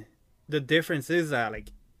mean, the difference is that,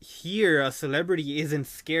 like, here, a celebrity isn't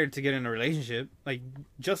scared to get in a relationship. Like,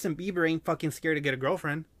 Justin Bieber ain't fucking scared to get a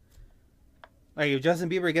girlfriend. Like, if Justin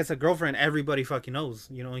Bieber gets a girlfriend, everybody fucking knows.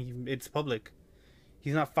 You know, it's public.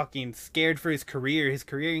 He's not fucking scared for his career. His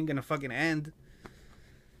career ain't gonna fucking end.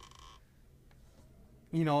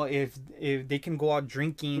 You know, if they can go out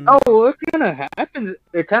drinking. Oh, it kind of happens.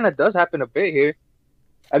 It kind of does happen a bit here.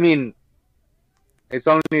 I mean, it's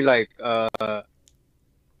only like,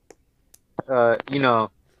 you know,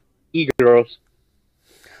 e-girls.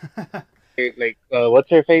 Like, what's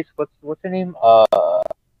her face? What's her name?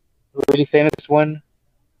 Really famous one.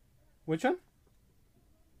 Which one?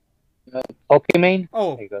 Pokimane.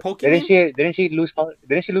 Oh, Pokimane. Didn't she lose followers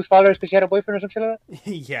because she had a boyfriend or something like that?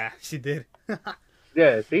 Yeah, she did.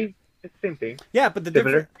 Yeah, see? It's the same thing. Yeah, but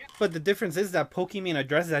Similar. the difference is that Pokimane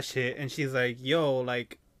addressed that shit, and she's like, "Yo,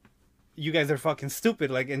 like, you guys are fucking stupid,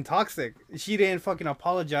 like, and toxic." She didn't fucking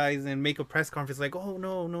apologize and make a press conference like, "Oh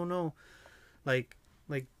no, no, no, like,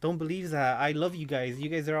 don't believe that. I love you guys. You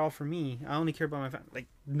guys are all for me. I only care about my family." Like,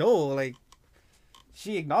 no, like,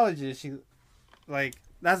 she acknowledges. She, like,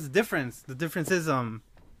 that's the difference. The difference is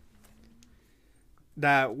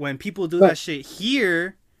that when people do that shit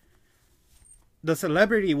here, the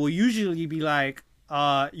celebrity will usually be like,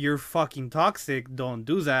 you're fucking toxic, don't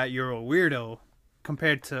do that, you're a weirdo.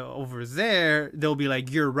 Compared to over there, they'll be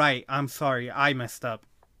like, you're right, I'm sorry, I messed up.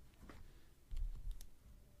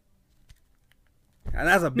 And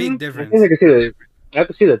that's a big difference. I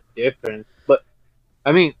can see the difference. But,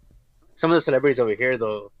 I mean, some of the celebrities over here,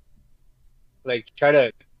 though, like, try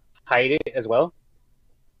to hide it as well.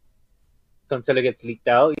 Until it gets leaked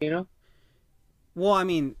out, you know? Well, I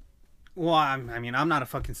mean, I'm not a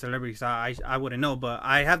fucking celebrity, so I wouldn't know, but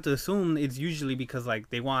I have to assume it's usually because, like,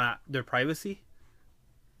 they want their privacy.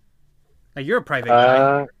 Like, you're a private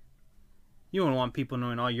guy. You don't want people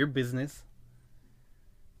knowing all your business.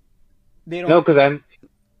 They don't. No, because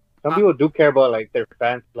some people do care about, like, their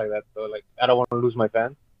fans like that, so, like, I don't want to lose my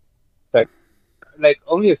fans. Like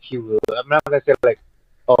only a few. I'm not gonna say, like,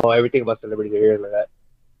 oh, everything about celebrities here like that.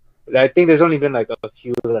 But I think there's only been, like, a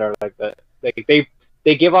few that are like that. Like,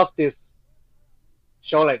 they give off this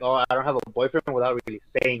show, like, oh, I don't have a boyfriend, without really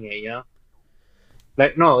saying it, you know?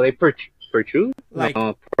 Like, no, they portray, like,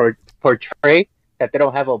 portray that they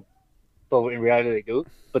don't have a, but in reality they do,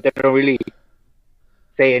 but they don't really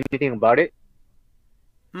say anything about it.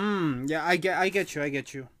 Yeah, I get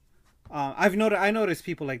you. I noticed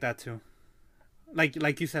people like that too.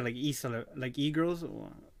 Like you said, like e-girls,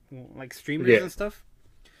 like streamers and stuff.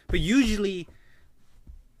 But usually,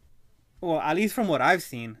 well, at least from what I've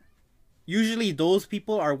seen, usually those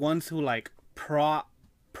people are ones who, like,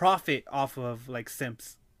 profit off of, like,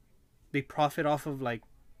 simps. They profit off of, like,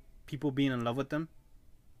 people being in love with them.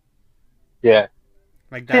 Yeah.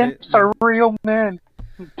 Like that. Simps are real men.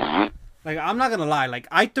 Like, I'm not gonna lie. Like,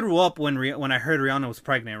 I threw up when I heard Rihanna was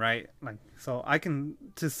pregnant, right? Like, so I can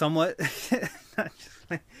to somewhat.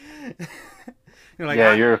 Like, you know, like,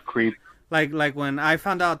 yeah, you're a creep. Like when I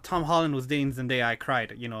found out Tom Holland was dating Zendaya, I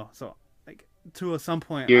cried. You know, so, like, to some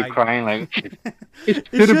point, you're crying like it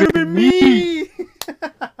should have been me.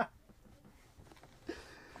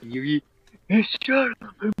 It should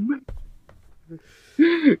have been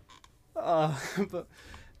me. But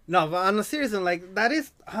no, but on a serious note, like, that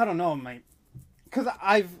is, I don't know, man, because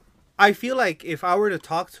I feel like if I were to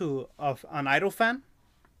talk to an Idol fan,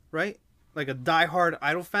 right, like a diehard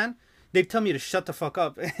Idol fan, they'd tell me to shut the fuck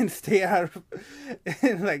up and stay out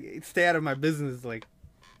of my business. Like,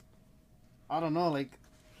 I don't know, like,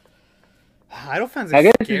 Idol fans are I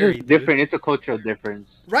guess scary, it's different. It's a cultural difference,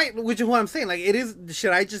 right? Which is what I'm saying. Like, it is.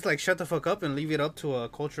 Should I just, like, shut the fuck up and leave it up to a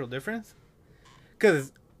cultural difference?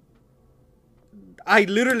 Because I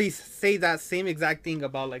literally say that same exact thing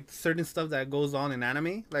about, like, certain stuff that goes on in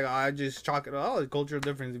anime. Like, I just chalk it, oh, cultural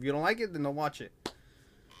difference. If you don't like it, then don't watch it.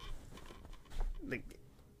 Like,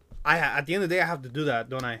 at the end of the day, I have to do that,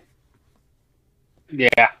 don't I?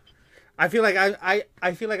 Yeah. I feel like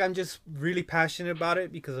I feel like I'm just really passionate about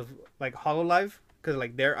it because of, like, Hololive, because,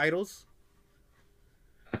 like, they're idols,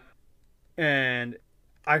 and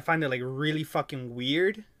I find it, like, really fucking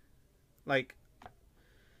weird, like,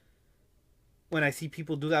 when I see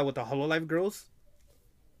people do that with the Hololive girls.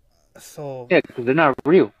 So yeah, because they're not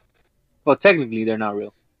real. Well, technically, they're not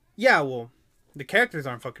real. Yeah, well, the characters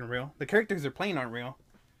aren't fucking real. The characters they're playing aren't real.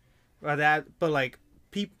 But like,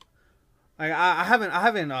 people, like, I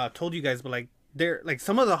haven't told you guys, but, like, they're, like,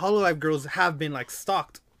 some of the Hololive girls have been, like,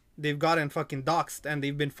 stalked. They've gotten fucking doxxed, and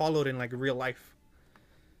they've been followed in, like, real life.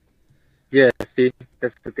 Yeah, see,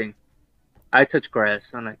 that's the thing. I touch grass,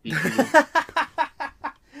 unlike these people.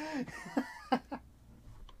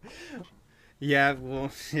 Yeah, well,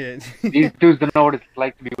 shit. These dudes don't know what it's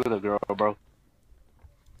like to be with a girl, bro.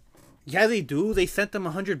 Yeah, they do. They sent them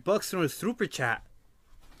 $100 through a super chat.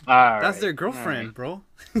 That's their girlfriend, bro.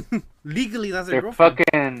 Legally, that's their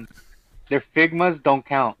girlfriend. Their Figmas don't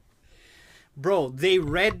count. Bro, they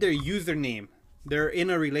read their username. They're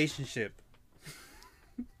in a relationship.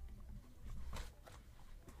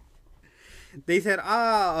 They said,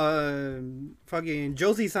 fucking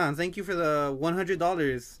Josie-san, thank you for the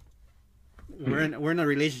 $100. We're in a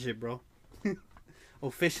relationship, bro.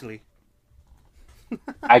 Officially.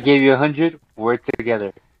 I gave you 100. We're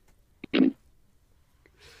together.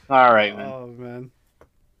 All right, man. Oh, man.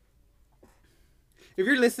 If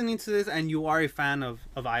you're listening to this and you are a fan of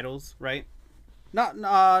idols, right? Not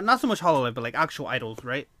so much Hololive, but, like, actual idols,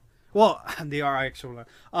 right? Well, they are actual.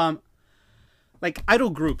 Like idol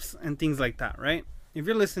groups and things like that, right? If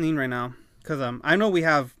you're listening right now, because I know we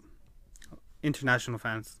have international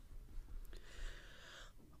fans.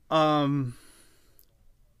 Be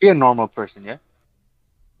a normal person, yeah.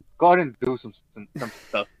 Go out and do some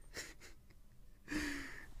stuff.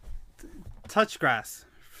 Touch grass,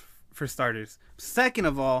 for starters. Second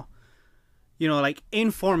of all, like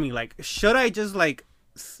inform me. Like, should I just like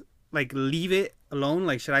leave it alone?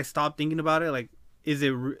 Like, should I stop thinking about it? Like, is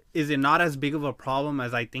it not as big of a problem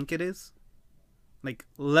as I think it is? Like,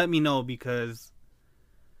 let me know, because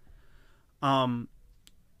I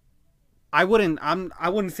wouldn't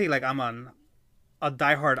say like I'm a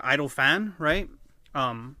diehard Idol fan, right?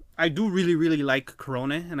 I do really really like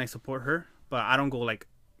Corona and I support her, but I don't go like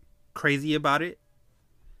crazy about it.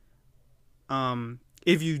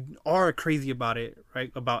 If you are crazy about it,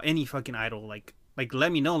 right, about any fucking idol, like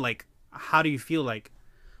let me know. Like, how do you feel? Like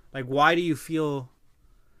why do you feel?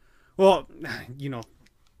 Well,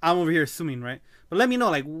 I'm over here assuming, right? But let me know,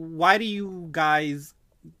 like, why do you guys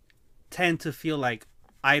tend to feel like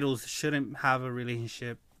idols shouldn't have a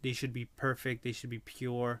relationship? They should be perfect. They should be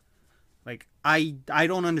pure. Like, I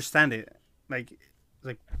don't understand it. Like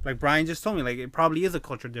Brian just told me, like, it probably is a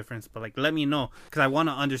cultural difference, but like, let me know, because I want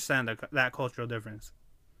to understand that cultural difference.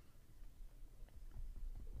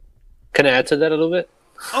 Can I add to that a little bit?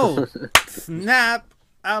 Oh, snap!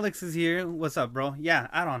 Alex is here. What's up, bro? Yeah,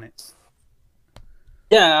 add on it.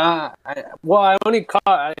 Yeah, I only caught.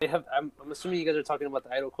 I'm assuming you guys are talking about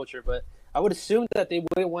the idol culture, but I would assume that they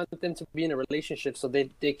wouldn't want them to be in a relationship, so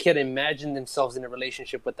they can't imagine themselves in a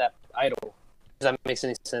relationship with that idol. Does that make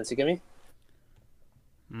any sense? You get me?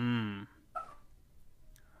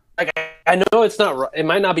 Like, I know it's not. It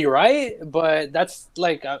might not be right, but that's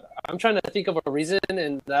like I'm trying to think of a reason,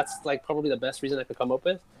 and that's like probably the best reason I could come up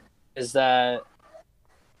with, is that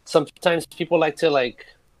sometimes people like to like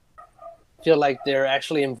feel like they're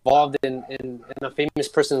actually involved in a famous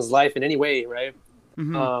person's life in any way, right?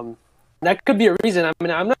 Mm-hmm. That could be a reason. I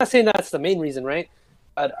mean, I'm not saying that's the main reason, right?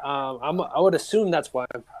 But I would assume that's why.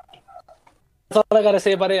 That's all I gotta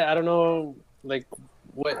say about it. I don't know, like,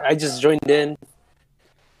 what I just joined in.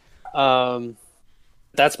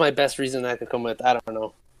 That's my best reason I could come with. I don't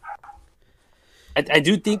know. I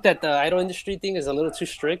do think that the idol industry thing is a little too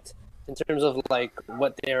strict in terms of like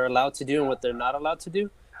what they're allowed to do and what they're not allowed to do.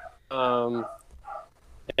 And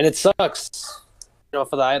it sucks, for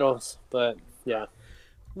the idols. But yeah.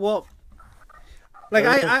 Well, like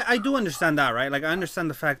I do understand that, right? Like, I understand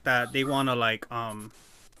the fact that they want to like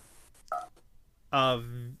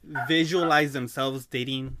visualize themselves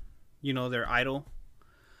dating, their idol.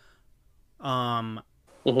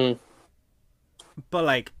 Mm-hmm. But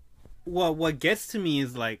like, what gets to me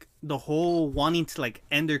is like the whole wanting to like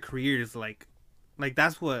end their careers, like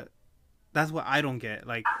that's what I don't get.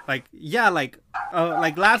 Like yeah, like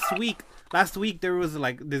last week there was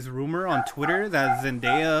like this rumor on Twitter that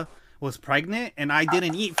Zendaya was pregnant, and I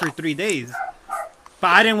didn't eat for 3 days. But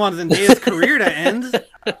I didn't want Zendaya's career to end.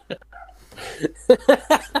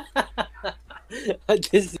 I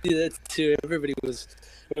just see that too. Everybody were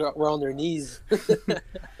on their knees.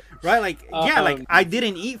 Right, like, yeah, like, I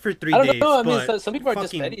didn't eat for 3 days. I don't know. I mean, some people are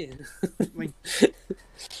just petty.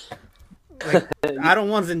 like, I don't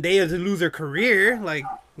want Zendaya to lose her career. Like,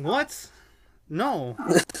 what? No.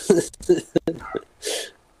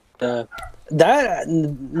 That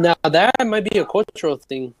might be a cultural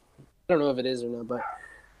thing. I don't know if it is or not, but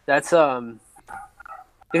that's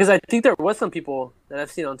because I think there was some people that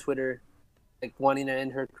I've seen on Twitter like wanting to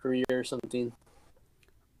end her career or something.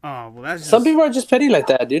 Oh, well, that's some people are just petty like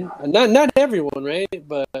that, dude. Not everyone, right?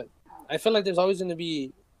 But I feel like there's always going to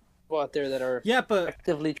be people out there that are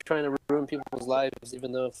actively trying to ruin people's lives,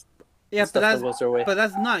 even though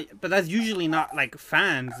but that's usually not like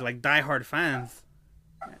fans, like diehard fans.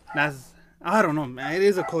 That's, I don't know, man. It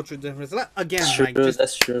is a cultural difference. Again,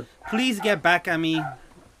 that's true. Please get back at me.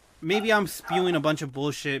 Maybe I'm spewing a bunch of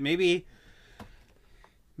bullshit. Maybe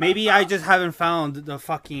I just haven't found the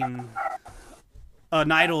fucking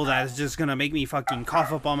an idol that's just gonna make me fucking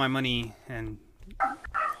cough up all my money and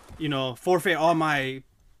forfeit all my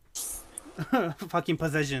fucking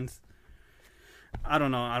possessions. I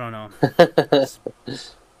don't know.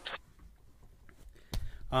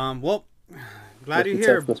 Well, glad you're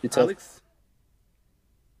here, Alex.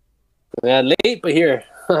 Yeah, late but here.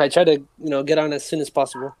 I try to get on as soon as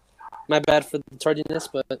possible. My bad for the tardiness,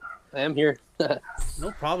 but I am here.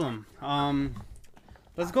 No problem.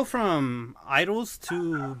 Let's go from idols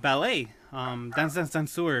to ballet. Dance Dance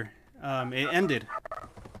Danseur. It ended.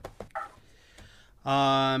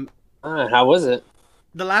 How was it?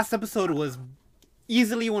 The last episode was,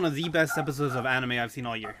 easily one of the best episodes of anime I've seen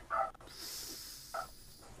all year.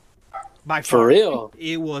 By far. For real?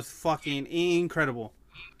 It was fucking incredible.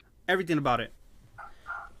 Everything about it.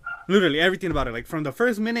 Literally everything about it. Like from the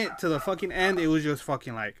first minute to the fucking end, it was just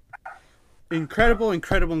fucking like incredible,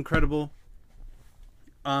 incredible, incredible.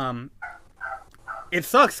 It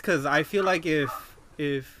sucks because I feel like if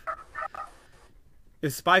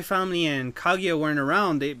Spy Family and Kaguya weren't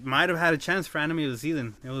around, they might have had a chance for anime of the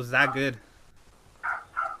season. It was that good.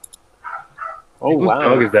 Oh, Whose wow.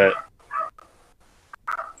 dog is that?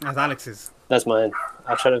 That's Alex's. That's mine.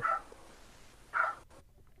 I'll try to.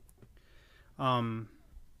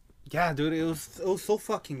 Yeah, dude, it was so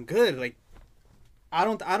fucking good. Like, I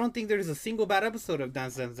don't think there's a single bad episode of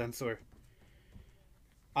Dance Dance Danseur.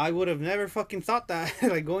 I would have never fucking thought that,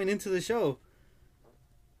 like, going into the show.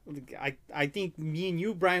 I think me and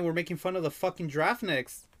you, Brian, were making fun of the fucking draft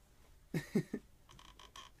necks.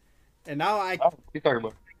 And now Oh, what are you talking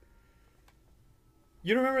about?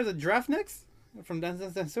 You remember the draft necks from Dance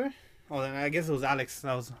Dance Danseur? Oh, then I guess it was Alex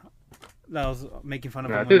that was making fun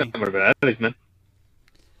of Nah, I him. think with me. that's about Alex, man.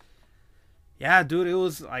 Yeah, dude, it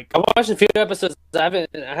was like, I watched a few episodes.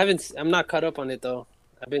 I'm not caught up on it though.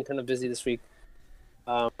 I've been kind of busy this week.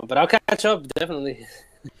 But I'll catch up definitely.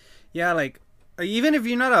 yeah, like, even if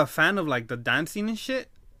you're not a fan of like the dancing and shit,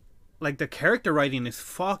 like the character writing is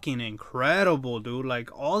fucking incredible, dude. Like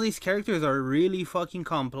all these characters are really fucking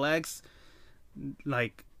complex.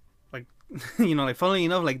 Like you know, like funnily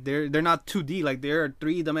enough, like they're not 2D, like they're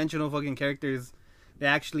 3-dimensional fucking characters. They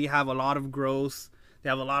actually have a lot of growth. They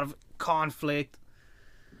have a lot of conflict.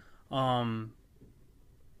 Yeah,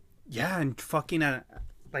 and fucking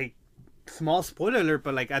like small spoiler alert,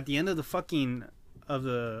 but like at the end of the fucking of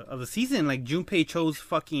the season, like Junpei chose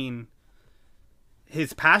fucking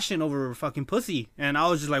his passion over fucking pussy, and I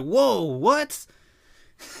was just like, whoa, what?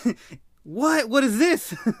 What is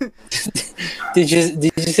this? Did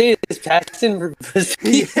you say his passion for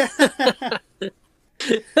pussy?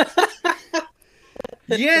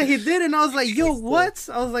 Yeah, he did, and I was like, yo, what?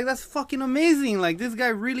 I was like, that's fucking amazing. Like, this guy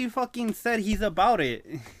really fucking said he's about it.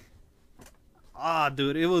 Ah,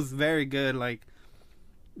 dude, it was very good. Like,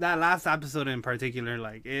 that last episode in particular,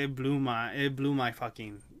 like, it blew my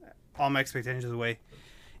fucking, all my expectations away.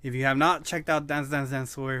 If you have not checked out Dance Dance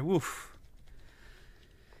Danseur, woof.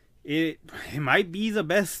 It might be the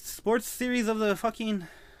best sports series of the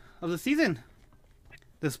season.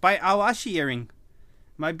 Despite Awashi airing.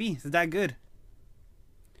 Might be. It's that good.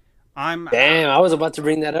 Damn, I was about to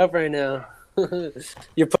bring that up right now.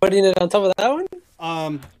 You're putting it on top of that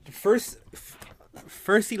one?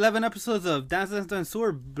 First 11 episodes of Dance Dance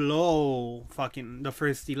Danseur blow fucking the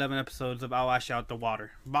first 11 episodes of Awashi out the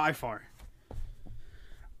water. By far.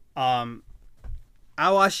 Awashi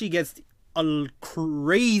gets a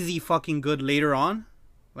crazy fucking good later on,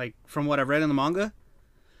 like from what I've read in the manga.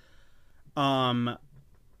 But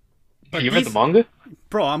You read the manga?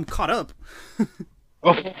 Bro, I'm caught up.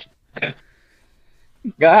 Oh,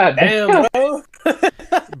 God Damn, bro.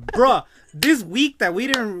 Bro, this week that we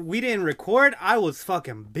didn't record, I was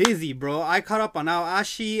fucking busy, bro. I caught up on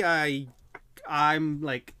Awashi. I'm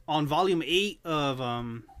like on volume 8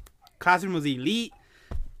 of Classroom of the Elite.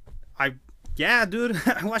 Yeah, dude,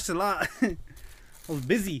 I watched a lot. I was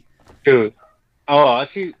busy. Dude. Oh,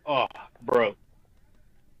 actually, bro.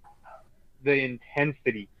 The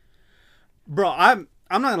intensity. Bro, I'm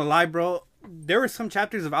not gonna lie, bro. There were some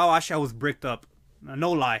chapters of Awashi I was bricked up.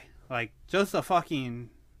 No lie. Like, just a fucking...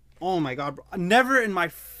 Oh my god, bro. Never in my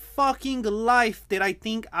fucking life did I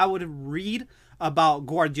think I would read about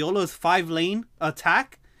Guardiola's 5-lane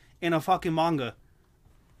attack in a fucking manga.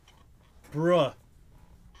 Bruh.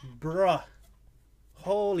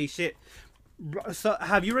 Holy shit. Bro, so,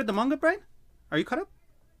 have you read the manga, Brian? Are you caught up?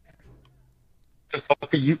 The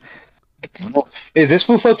fuck are you? Is this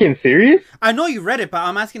for fucking serious? I know you read it, but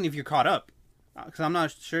I'm asking if you're caught up. Because I'm not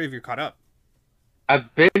sure if you're caught up.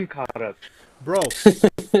 I've been caught up. Bro.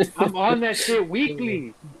 I'm on that shit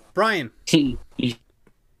weekly. Brian. Do you...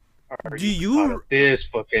 This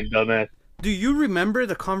fucking dumbass. Do you remember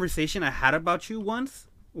the conversation I had about you once?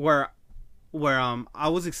 Where I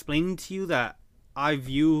was explaining to you that I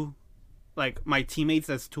view, like, my teammates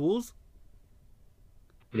as tools?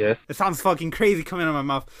 Yes. It sounds fucking crazy coming out of my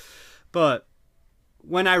mouth. But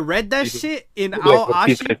when I read that shit in Like a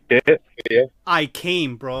piece Awashi, of shit. Yeah. I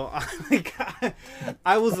came, bro.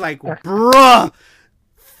 I was like, bruh,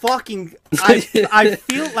 fucking, I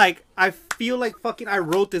feel like fucking I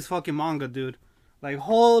wrote this fucking manga, dude. Like,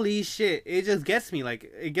 holy shit, it just gets me.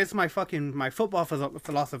 Like, it gets my football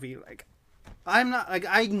philosophy. Like,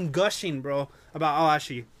 I'm gushing, bro, about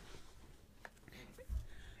Awashi.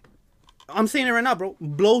 I'm saying it right now, bro.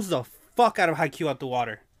 Blows the fuck out of Haikyuu out the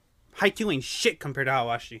water. Haikyuu ain't shit compared to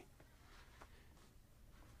Awashi.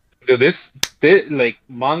 Dude, this like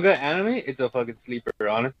manga anime, it's a fucking sleeper,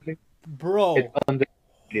 honestly. Bro. It's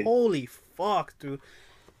underrated. Holy fuck, dude.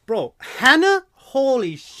 Bro, Hannah?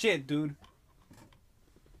 Holy shit, dude.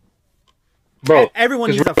 Bro,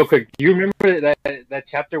 Everyone just needs real quick. Do you remember that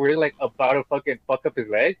chapter where like about to fucking fuck up his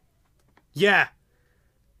leg? Yeah.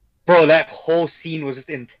 Bro, that whole scene was just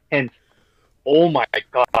intense. Oh my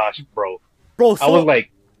gosh, bro. Bro, so I was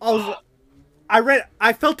like,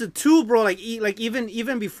 I felt it too, bro. Like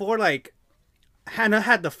even before like Hannah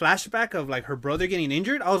had the flashback of like her brother getting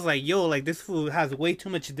injured, I was like, yo, like this fool has way too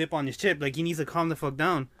much dip on his chip. Like he needs to calm the fuck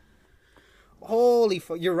down. Holy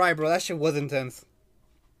fuck, you're right, bro. That shit was intense.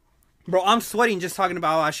 Bro, I'm sweating just talking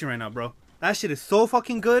about Awashi right now, bro. That shit is so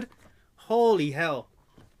fucking good. Holy hell.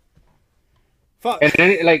 Fuck. and then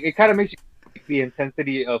it kind of makes you the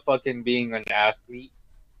intensity of fucking being an athlete.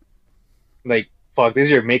 Like, fuck, this is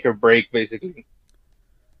your make or break, basically.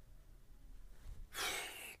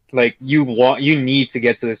 Like, you need to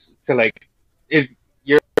get to this, to like, if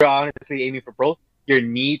you're honestly aiming for pro, your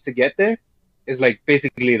need to get there is like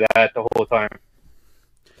basically that the whole time.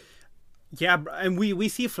 Yeah, and we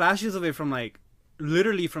see flashes of it from like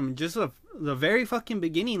literally from just the very fucking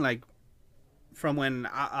beginning, like from when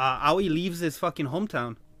Aoi leaves his fucking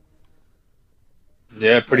hometown.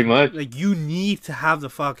 Yeah, pretty much. Like you need to have the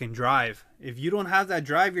fucking drive. If you don't have that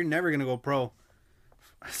drive, you're never gonna go pro.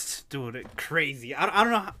 Dude, crazy. I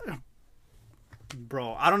don't know,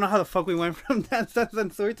 bro. I don't know how the fuck we went from that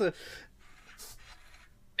story to.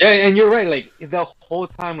 Yeah, and you're right. Like the whole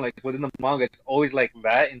time, like within the manga, it's always like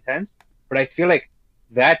that intense. But I feel like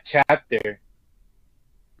that chapter,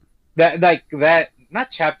 not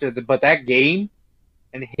chapter, but that game,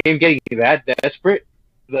 and him getting that desperate,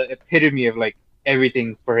 the epitome of like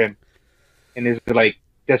everything for him, and his like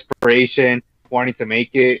desperation, wanting to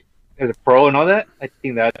make it as a pro and all that. I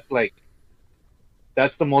think that's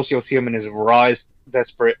the most you'll see him in his rawest,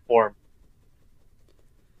 desperate form.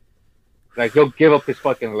 Like he'll give up his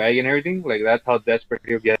fucking leg and everything. Like that's how desperate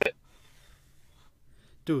he'll get.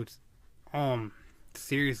 Dude,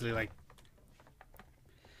 seriously, like,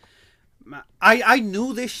 I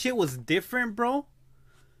knew this shit was different, bro.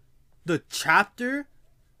 The chapter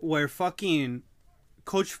where fucking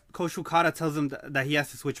Coach Fukada tells him that he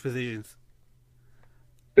has to switch positions.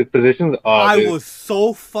 His positions. Oh, I dude. was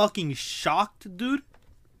so fucking shocked, dude.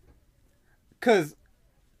 Cause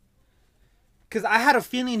I had a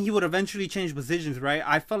feeling he would eventually change positions, right?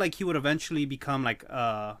 I felt like he would eventually become like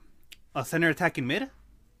a center attacking mid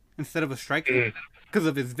instead of a striker because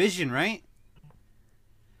of his vision, right?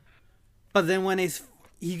 But then when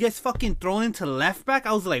he gets fucking thrown into left back,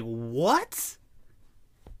 I was like, what?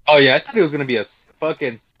 Oh yeah, I thought it was gonna be a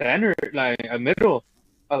fucking center, like a middle.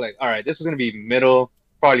 I was like, all right, this is gonna be middle,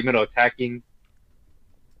 probably middle attacking.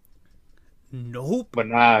 Nope. But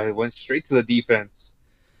nah, it went straight to the defense.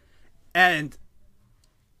 And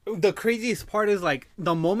the craziest part is like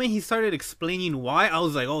the moment he started explaining why, I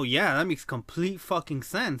was like, oh yeah, that makes complete fucking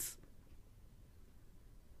sense.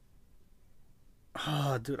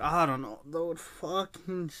 Oh, dude, I don't know, dude.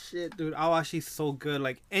 Fucking shit, dude. Awashi's so good.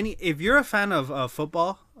 Like if you're a fan of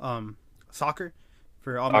football, soccer,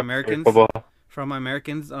 for all my Americans, for all my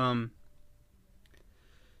Americans,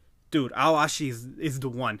 dude, Awashi is the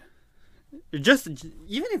one. Just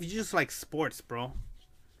even if you just like sports, bro.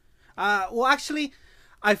 Well, actually,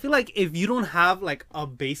 I feel like if you don't have like a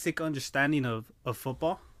basic understanding of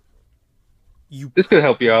football, this could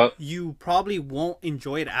help you out. You probably won't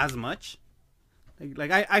enjoy it as much.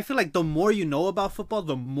 Like I feel like the more you know about football,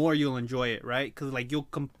 the more you'll enjoy it, right? Because like you'll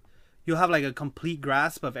have like a complete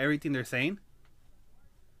grasp of everything they're saying.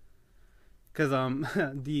 Because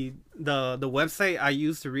the website I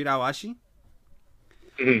use to read Awashi,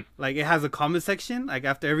 like it has a comment section like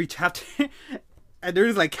after every chapter, and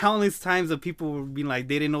there's like countless times of people being like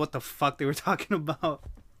they didn't know what the fuck they were talking about.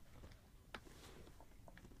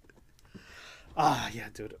 Yeah,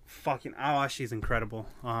 dude, fucking Awashi is incredible.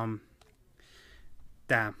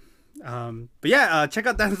 Damn. But yeah, check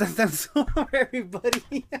out that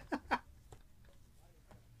everybody.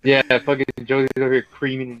 Yeah, fucking Josie's over here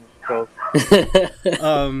creaming himself.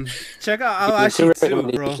 Check out Awashi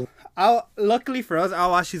too, bro. Luckily for us,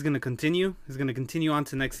 Awashi's gonna continue. He's gonna continue on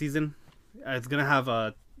to next season. It's gonna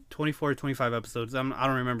have 24 or 25 episodes. I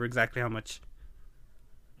don't remember exactly how much.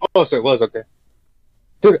 Oh, so it was okay.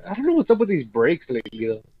 Dude, I don't know what's up with these breaks lately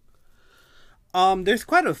though. There's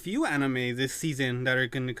quite a few anime this season that are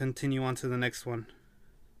gonna continue on to the next one.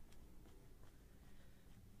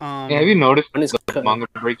 Yeah, have you noticed when the manga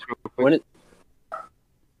breaks real quick?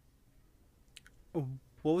 What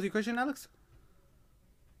was your question, Alex?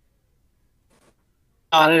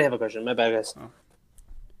 Oh, I didn't have a question. My bad, guys.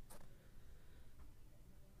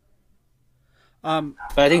 But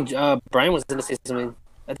I think Brian was going to say something.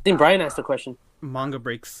 I think Brian asked the question. Manga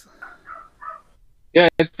breaks. Yeah,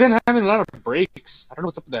 it's been having a lot of breaks. I don't know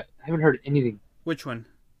what's up with that. I haven't heard anything. Which one?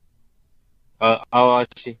 I'll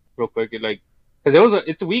actually real quick. Because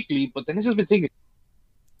it's a weekly, but then it's just been taking.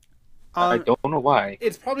 I don't know why.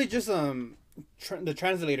 It's probably just the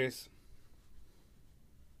translators.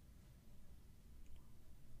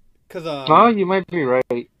 Cause you might be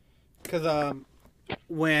right. Cause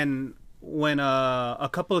when a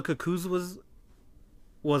couple of Cuckoos was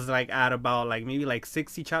like at about like maybe like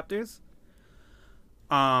 60 chapters.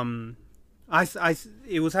 It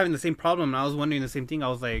was having the same problem, and I was wondering the same thing. I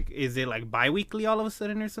was like, is it like bi-weekly all of a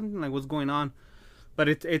sudden or something? Like, what's going on? But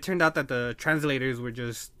it turned out that the translators were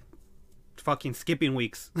just fucking skipping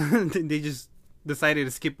weeks. They just decided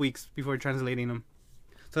to skip weeks before translating them.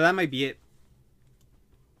 So that might be it.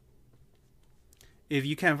 If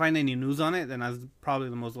you can't find any news on it, then that's probably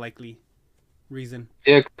the most likely reason.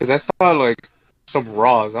 Yeah, because I saw like some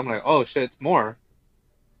raws. I'm like, oh shit, it's more.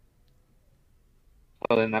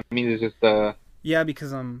 So then that means it's just Yeah,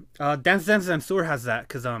 because Dance Dance Censor has that.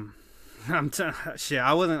 Because shit,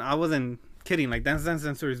 I wasn't kidding. Like Dance Dance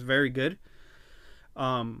Censor is very good.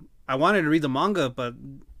 I wanted to read the manga, but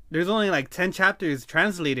there's only like 10 chapters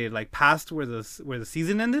translated, like past where the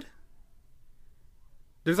season ended.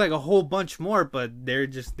 There's like a whole bunch more, but they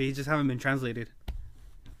just haven't been translated.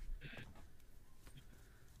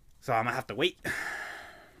 So I'm gonna have to wait.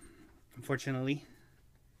 Unfortunately.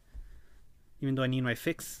 Even though I need my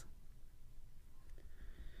fix.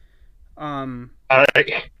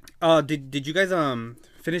 Alright. Did you guys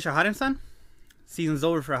finish a Haden-san? Season's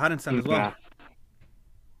over for a Haden-san as well. Nah.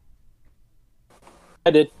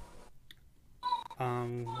 I did.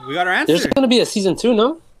 We got our answer. There's gonna be a season 2,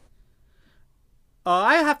 no?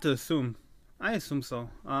 I have to assume. I assume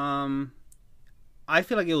so. I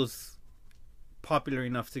feel like it was popular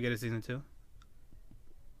enough to get a season 2.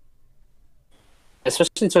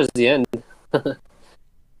 Especially towards the end. We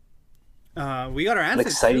got our answer.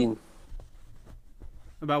 Exciting. Too,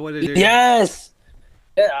 about what it is. Yes.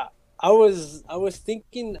 Yeah, I was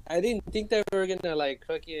thinking. I didn't think they were gonna like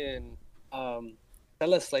fucking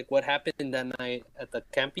tell us like what happened that night at the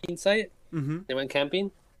camping site. Mm-hmm. They went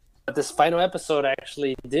camping, but this final episode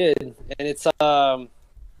actually did, and it's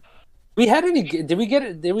We had any? Did we get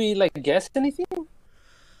it? Did we like guess anything? I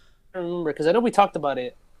don't remember because I know we talked about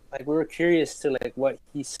it. Like we were curious to like what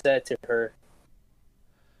he said to her,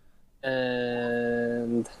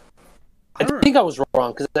 and I think I was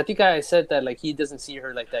wrong because I think I said that like he doesn't see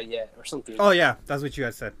her like that yet or something. Oh yeah, that's what you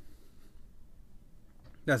guys said.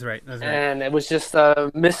 That's right. That's right. And it was just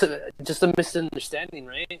a misunderstanding,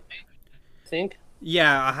 right? I think.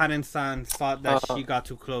 Yeah, Haden-san thought that she got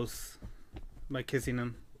too close by kissing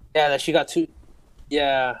him. Yeah, that she got too.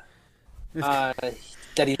 Yeah.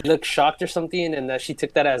 That he looked shocked or something, and that she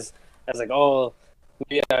took that as like, oh,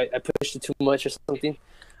 maybe I pushed it too much or something.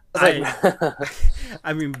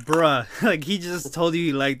 I mean, bruh, like he just told you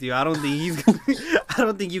he liked you. I don't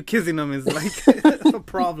think you kissing him is like a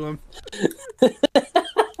problem.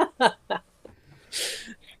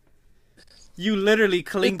 You literally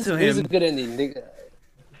cling to him. It was a good ending.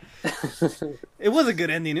 It was a good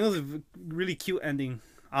ending. It was a really cute ending.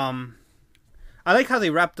 I like how they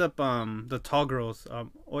wrapped up the tall girls,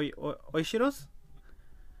 Oishiro's,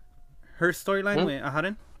 her storyline with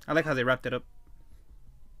Haden. I like how they wrapped it up.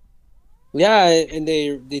 Yeah, and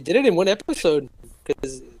they did it in one episode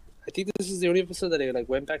because I think this is the only episode that they like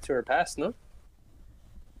went back to her past. No,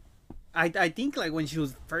 I think like when she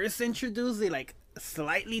was first introduced, they like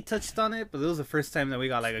slightly touched on it, but it was the first time that we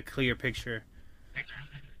got like a clear picture.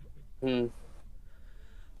 Hmm.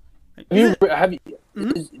 Brian,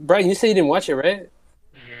 you said you didn't watch it, right?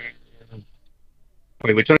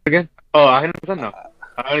 Wait, which one again? Oh, I hadn't done no.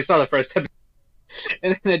 I only saw the first episode,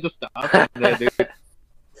 and then it just stopped. There, dude.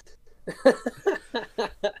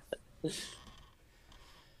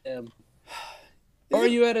 Where are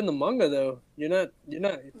you at in the manga though? You're not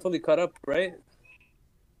fully caught up, right?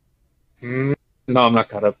 No, I'm not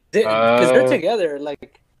caught up. Because they're together.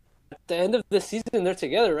 Like at the end of the season, they're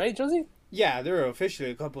together, right, Josie? Yeah, they're officially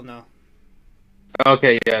a couple now.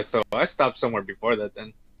 Okay, yeah. So I stopped somewhere before that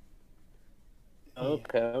then.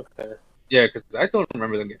 Okay. Yeah, because I don't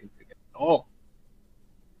remember them getting together. Oh.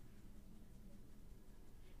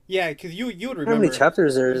 Yeah, because you would remember. How many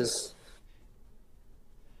chapters there is?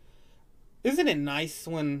 Isn't it nice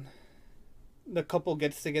when the couple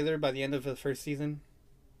gets together by the end of the first season?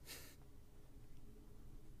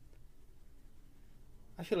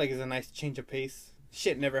 I feel like it's a nice change of pace.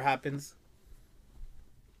 Shit never happens.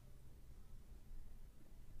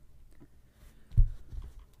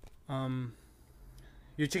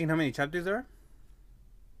 You're checking how many chapters there are?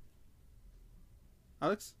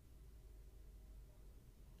 Alex?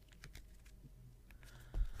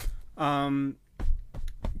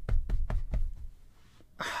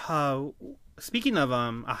 Speaking of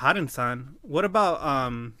Aharen-san, what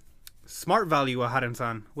about Smart Value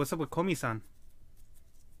Aharen-san? What's up with Komi-san?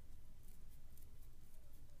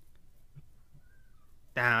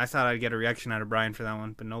 Damn, I thought I'd get a reaction out of Brian for that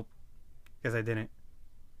one, but nope. Guess I didn't.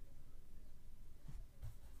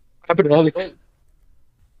 Happened to Alex.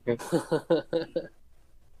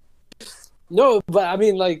 No, but I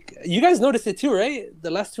mean, like, you guys noticed it too, right?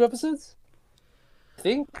 The last 2 episodes? I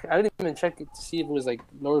think I didn't even check it to see if it was like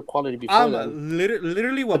lower quality before that.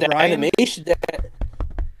 Literally what But the Brian... animation,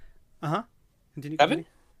 Uh-huh. Continue. Evan?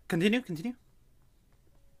 Continue.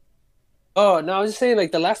 Oh, no, I was just saying,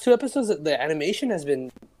 like, the last 2 episodes, the animation has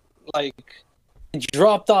been, like, it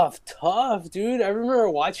dropped off tough, dude. I remember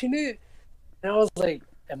watching it, and I was like,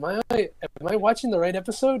 am I watching the right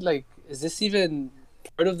episode? Like, is this even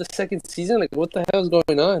part of the second season? Like, what the hell is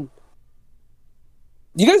going on?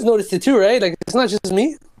 You guys noticed it too, right? Like, it's not just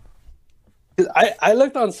me. 'Cause I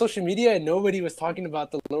looked on social media and nobody was talking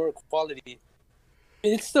about the lower quality. I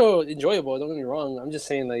mean, it's still enjoyable, don't get me wrong. I'm just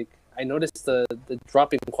saying, like, I noticed the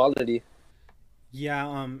drop in quality.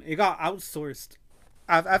 Yeah, it got outsourced.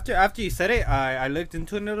 After you said it, I looked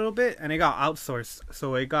into it a little bit, and it got outsourced.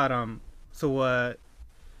 So it got at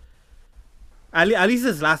least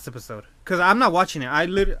this last episode, because I'm not watching it. I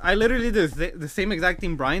literally did the same exact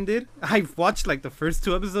thing Brian did. I watched like the first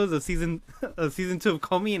 2 episodes of season 2 of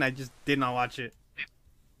Komi, and I just did not watch it.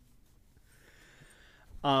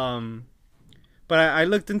 But I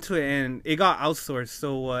looked into it and it got outsourced.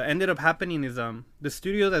 So what ended up happening is the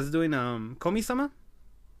studio that's doing Komi-sama,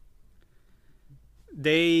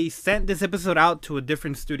 they sent this episode out to a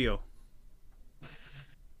different studio,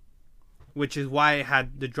 which is why it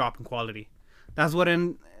had the drop in quality. That's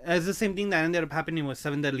the same thing that ended up happening with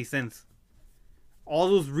Seven Deadly Sins. All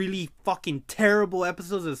those really fucking terrible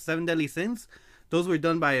episodes of Seven Deadly Sins, those were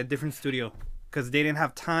done by a different studio because they didn't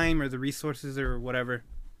have time or the resources or whatever.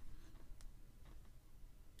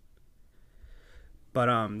 But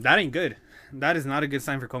that ain't good. That is not a good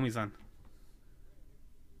sign for Komi-san.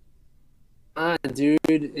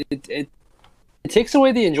 Dude, it takes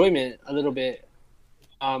away the enjoyment a little bit.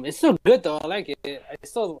 It's still good though. I like it. I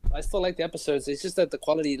still like the episodes. It's just that the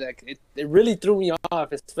quality, like, it really threw me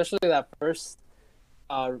off, especially that first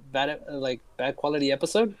bad quality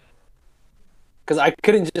episode. Because I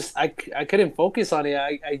couldn't focus on it.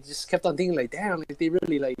 I just kept on thinking, like, damn, like, they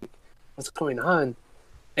really, like, what's going on?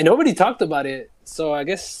 And nobody talked about it. So I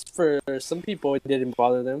guess for some people it didn't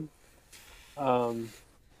bother them. I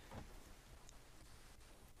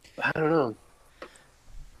don't know.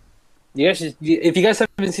 You guys should, if you guys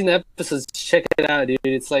haven't seen the episodes, check it out, dude.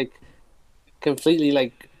 It's like completely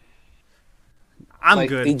like I'm like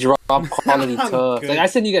good. they drop quality I'm tough. good. Like, I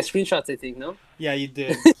sent you guys screenshots, I think, no? Yeah, you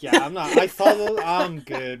did. Yeah, I'm not. I saw those. I'm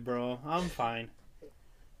good, bro. I'm fine.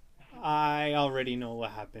 I already know what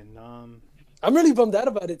happened. I'm really bummed out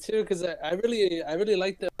about it too, because I really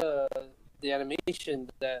like the animation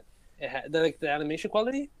that it had, the animation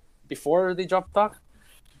quality before they dropped off.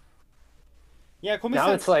 Yeah, Komi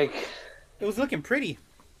Now it's like, it was looking pretty.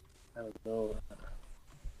 I don't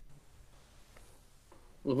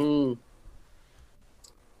know.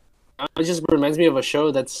 It just reminds me of a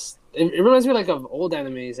show that's. It reminds me like of old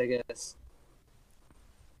animes, I guess.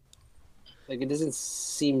 Like, it doesn't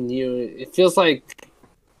seem new. It feels like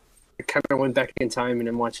I kind of went back in time and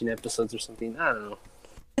I'm watching episodes or something. I don't know.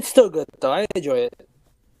 It's still good though. I enjoy it.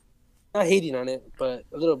 Not hating on it, but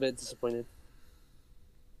a little bit disappointed.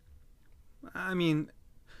 I mean,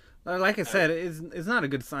 like I said, it's not a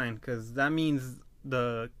good sign because that means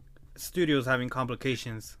the studio's having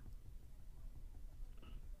complications.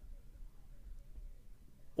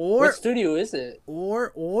 Or What studio is it?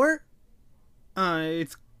 it's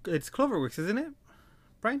Cloverworks, isn't it,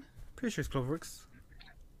 Brian? Pretty sure it's Cloverworks.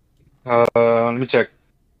 Let me check.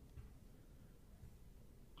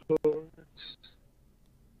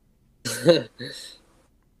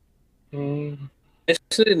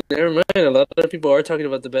 Actually, never mind. A lot of people are talking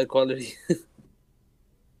about the bad quality. I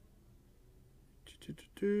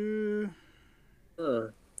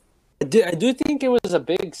do think it was a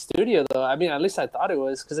big studio, though. I mean, at least I thought it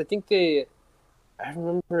was, because I think I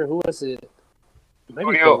remember, who was it?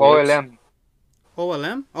 Maybe Studio OLM.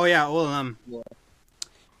 OLM? Oh yeah, OLM. Yeah.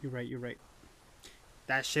 You're right.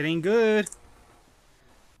 That shit ain't good.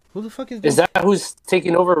 Who the fuck is Is this? that who's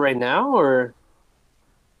taking over right now, or?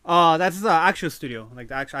 That's the actual studio, like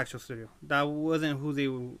the actual studio. That wasn't who they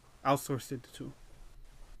outsourced it to.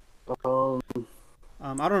 Um,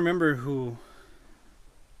 I don't remember who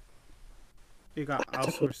it got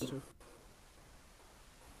outsourced to.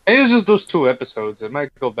 It was just those 2 episodes. It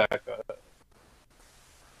might go back up.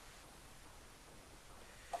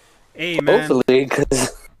 Hey man, hopefully,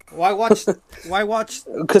 because why watch? Why watch?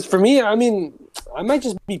 for me, I mean, I might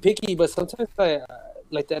just be picky, but sometimes I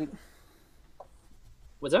like that.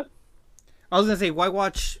 What's that? I was gonna say, why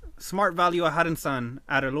watch Smart Value Aharen-san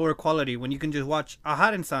at a lower quality when you can just watch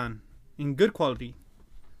Aharen-san in good quality?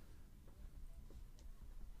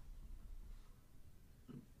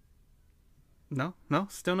 No,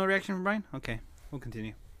 still no reaction from Brian. Okay, we'll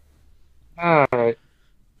continue. Alright.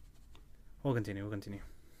 We'll continue.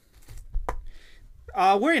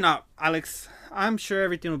 Worry not, Alex. I'm sure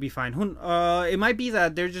everything will be fine. It might be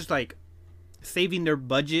that they're just like saving their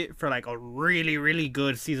budget for like a really, really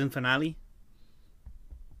good season finale.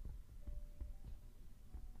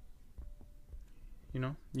 You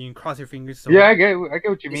know, you can cross your fingers. So Yeah, I get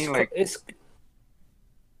what you mean. Like,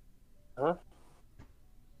 Huh?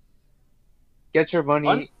 get your money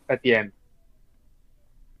What? at the end.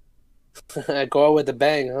 Go out with a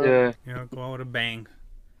bang, huh? Yeah. you know, go out with a bang.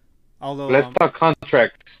 Although, Let's talk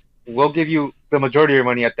contract. We'll give you the majority of your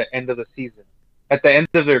money at the end of the season. At the end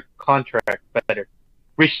of their contract, better.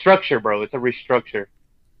 Restructure, bro. It's a restructure.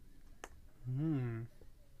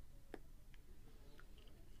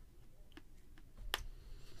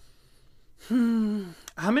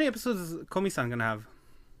 How many episodes is Komi-san gonna have?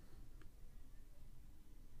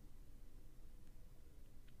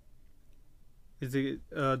 Is it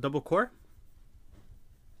double core?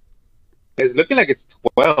 It's looking like it's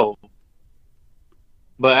 12.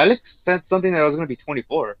 But Alex said something that was going to be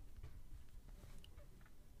 24.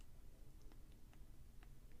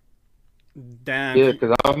 Damn. Yeah,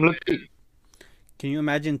 because I'm looking. Can you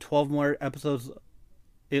imagine 12 more episodes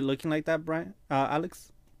it looking like that, Brian?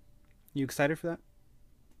 Alex? You excited for that?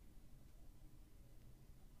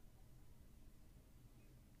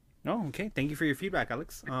 Oh, okay. Thank you for your feedback,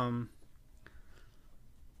 Alex.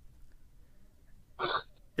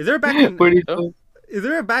 Is there a bad What do you Oh. is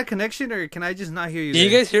there a bad connection, or can I just not hear you? Do you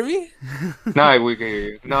there? guys hear me? No, we can hear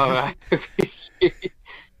you. No,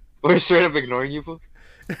 we're straight up ignoring you, fool.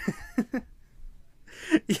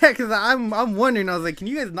 Yeah, because I'm wondering. I was like, can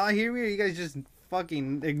you guys not hear me, or are you guys just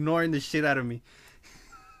fucking ignoring the shit out of me?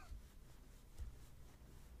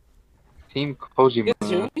 Team You guys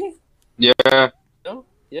hear Kojima. me? Yeah. No?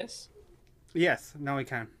 Yes? Yes, now we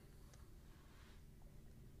can.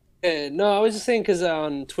 No, I was just saying because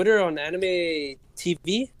on Twitter, on Anime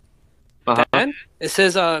TV, Uh-huh. Dan, it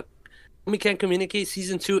says We Can't Communicate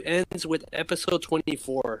Season 2 ends with episode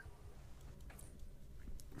 24.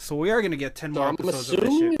 So we are gonna get 10 So more I'm episodes of this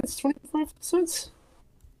assuming shit. it's 24 episodes?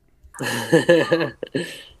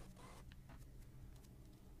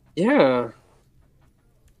 Yeah.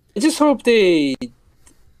 I just hope it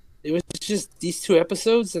was just these 2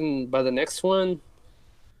 episodes, and by the next one,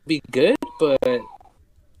 be good, but I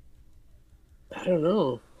don't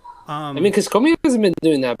know. I mean, because Komi hasn't been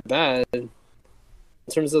doing that bad in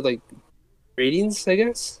terms of like ratings, I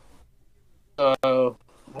guess. I don't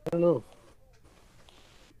know.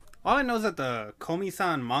 all I know is that the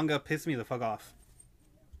Komi-san manga pissed me the fuck off.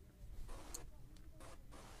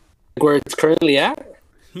 Where it's currently at?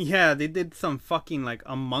 Yeah, they did some fucking like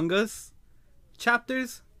Among Us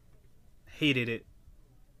chapters. Hated it.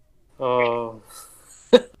 Oh.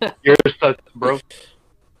 You're such, bro.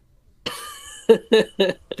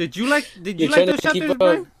 Did you like You're those trying to chapters, keep up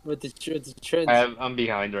Brian? with the trends. I'm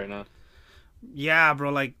behind right now. Yeah, bro.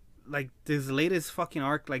 Like this latest fucking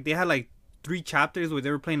arc. Like they had like 3 chapters where they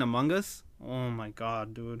were playing Among Us. Oh my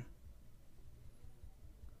god, dude.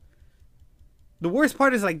 The worst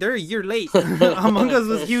part is like they're a year late. Among Us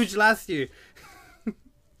was huge last year.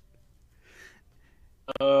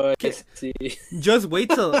 Oh, I see. Just wait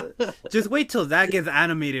till that gets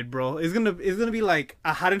animated, bro. It's gonna be like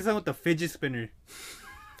a Harusan with the fidget spinner.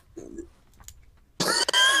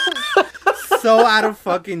 So out of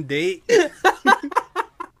fucking date.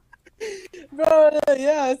 Bro,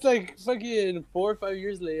 yeah, it's like fucking 4 or 5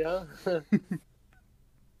 years late, huh?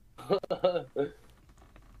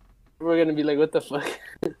 We're gonna be like, what the fuck?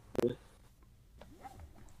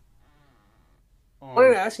 I wanted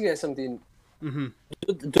to ask you guys something. Mm-hmm.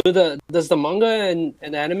 Does the manga and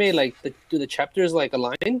anime like do the chapters like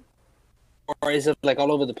align, or is it like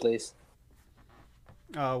all over the place?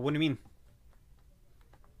 What do you mean?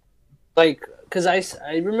 Like, cause I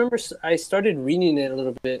remember I started reading it a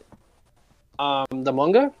little bit, the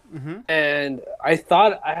manga, Mm-hmm. and I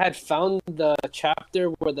thought I had found the chapter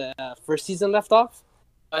where the first season left off,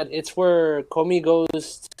 but it's where Komi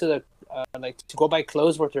goes to the like to go buy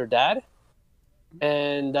clothes with her dad,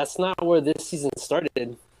 and that's not where this season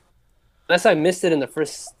started. Unless I missed it in the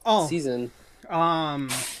first season. Um.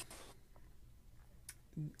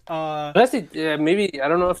 Unless they maybe I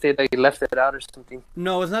don't know if they like left it out or something.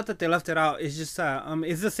 No, it's not that they left it out. It's just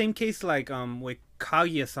it's the same case like with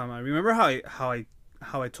Kaguya-sama. Remember how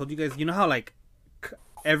I told you guys? You know how like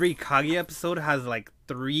every Kaguya episode has like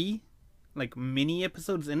 3 like mini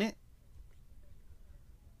episodes in it.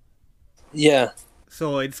 Yeah.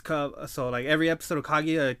 So so like every episode of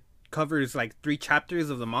Kaguya covers like 3 chapters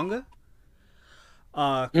of the manga.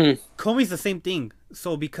 Komi's the same thing.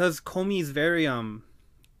 So because Komi's very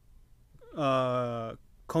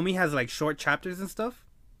Komi has like short chapters and stuff.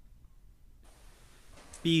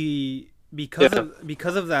 Because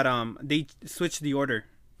of that they switch the order.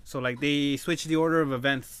 So like they switch the order of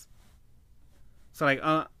events. So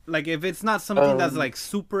like if it's not something that's like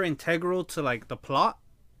super integral to like the plot,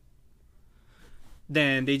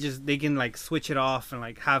 then they can like switch it off and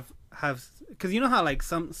like have because you know how like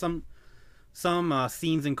some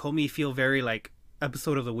scenes in Komi feel very like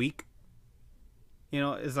episode of the week. You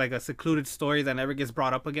know, it's like a secluded story that never gets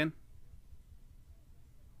brought up again.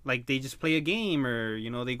 Like they just play a game, or you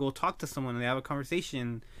know, they go talk to someone and they have a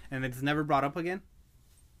conversation, and it's never brought up again.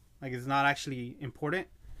 Like it's not actually important.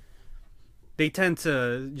 They tend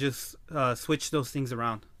to just switch those things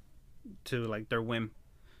around to like their whim.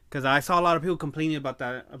 Because I saw a lot of people complaining about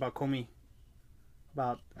that about Komi,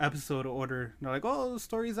 about episode order. They're like, "Oh, the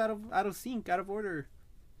story's out of sync, out of order.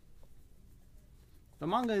 The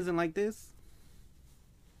manga isn't like this.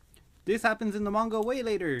 This happens in the manga way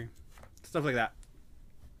later." Stuff like that.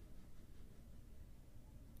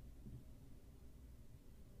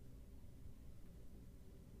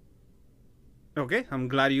 Okay, I'm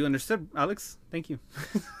glad you understood, Alex. Thank you.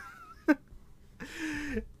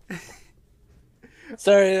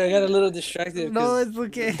 Sorry, I got a little distracted. No, it's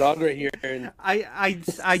okay. Dog right here. And...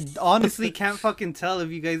 I honestly can't fucking tell if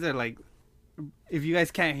you guys are like, if you guys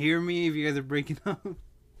can't hear me, if you guys are breaking up.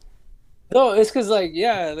 No, it's because like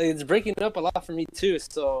it's breaking up a lot for me too.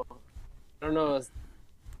 So I don't know.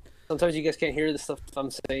 Sometimes you guys can't hear the stuff I'm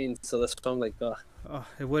saying, so that's why I'm like, oh,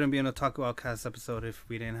 it wouldn't be an Otaku Outcast episode if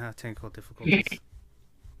we didn't have technical difficulties.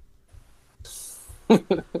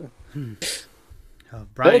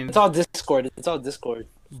 Brian, it's all Discord. It's all Discord.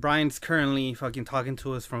 Brian's currently fucking talking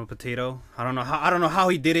to us from a potato. I don't know how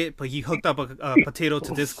he did it, but he hooked up a potato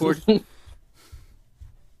to Discord.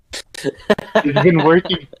 It's been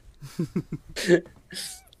working.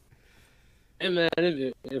 Hey man,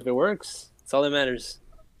 if it works, it's all that matters.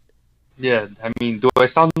 Yeah, I mean, do I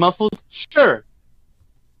sound muffled? Sure.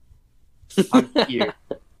 I'm here.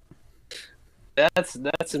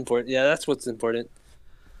 That's important. Yeah, that's what's important.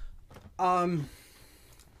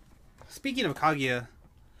 Speaking of Kaguya,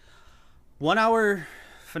 1 hour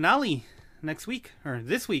finale next week, or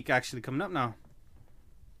this week actually, coming up now.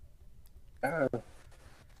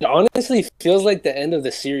 It honestly feels like the end of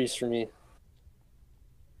the series for me.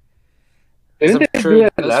 Didn't they do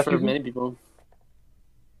that last for season? many people.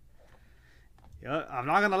 Yeah, I'm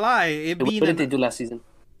not gonna lie. What did they do last season?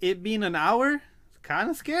 It being an hour, it's kind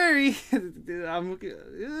of scary. I'm,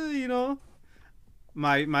 you know,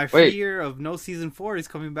 my fear of no season 4 is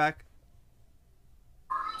coming back.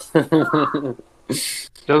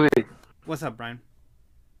 Joey, What's up, Brian?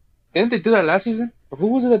 didn't they do that last season? Or who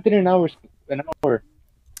was it that did an hour?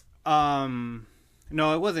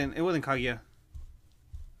 No, it wasn't. It wasn't Kaguya.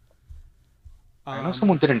 I know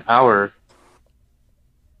someone did an hour.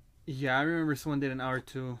 Yeah, I remember someone did an hour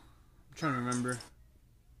too. I'm trying to remember.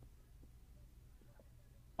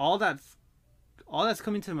 All that's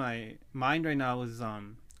coming to my mind right now is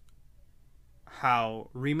how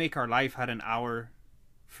Remake Our Life had an hour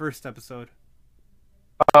first episode.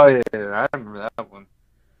 Oh yeah, I remember that one.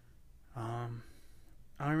 I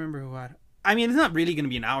don't remember who had. I mean, it's not really gonna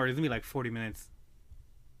be an hour. It's gonna be like 40 minutes.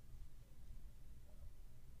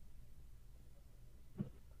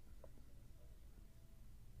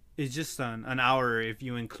 It's just an hour if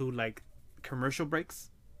you include like commercial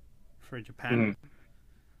breaks for Japan. Mm-hmm.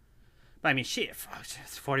 But I mean, shit,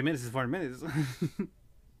 it's 40 minutes is 40 minutes.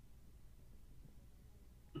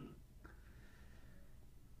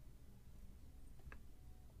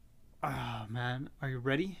 Oh man, are you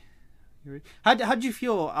ready? How'd you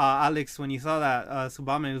feel, Alex, when you saw that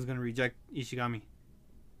Tsubame was gonna reject Ishigami?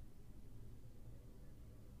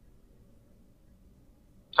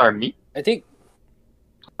 Sorry, me? I think.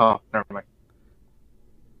 Oh, never mind.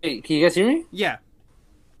 Hey, can you guys hear me? Yeah.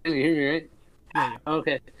 You can hear me, right? Yeah, yeah.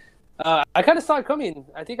 Okay. I kind of saw it coming.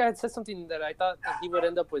 I think I had said something that I thought that he would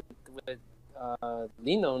end up with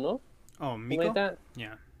Lino, no? Oh, Something Miko? like that.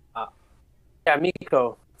 Yeah. Yeah,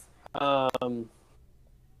 Miko.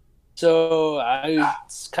 So I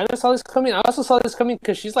kind of saw this coming. I also saw this coming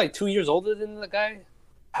because she's like 2 years older than the guy,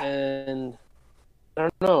 and I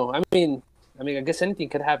don't know. I guess anything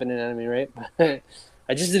could happen in anime, right? But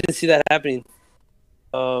I just didn't see that happening.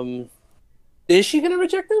 Is she gonna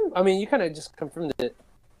reject him? I mean, you kind of just confirmed it.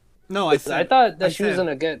 No, I thought that I she was said,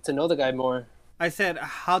 gonna get to know the guy more. I said,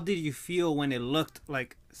 how did you feel when it looked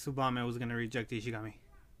like Tsubame was gonna reject Ishigami?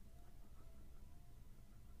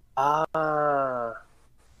 Ah.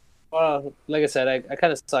 Well, like I said, I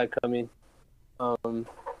kind of saw it coming.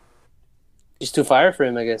 She's too fire for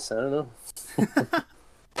him, I guess. I don't know.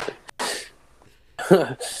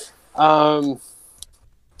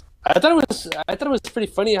 I thought it was pretty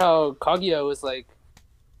funny how Kaguya was like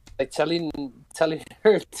telling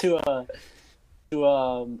her to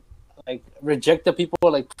like reject the people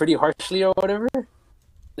like pretty harshly or whatever.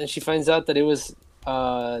 Then she finds out that it was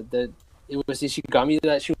Ishigami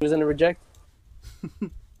that she was gonna reject.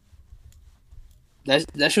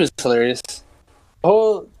 That shit was hilarious.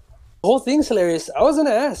 The whole thing's hilarious. I was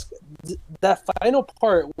gonna ask that final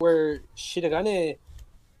part where Shirogane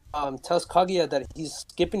tells Kaguya that he's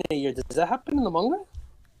skipping a year. Does that happen in the manga?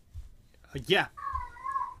 Yeah.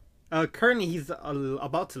 Currently, he's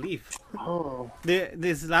about to leave. Oh,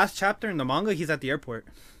 This last chapter in the manga, he's at the airport.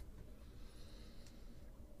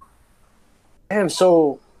 damn.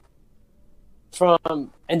 So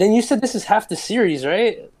and then you said this is half the series,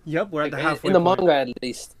 right? Yep, we're at the halfway in the point. manga at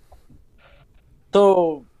least.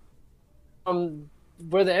 So,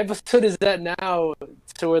 where the episode is at now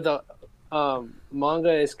to where the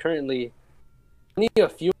manga is currently, only a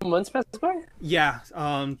few months passed by. Yeah.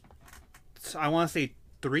 I want to say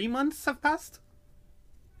 3 months have passed.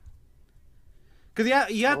 Because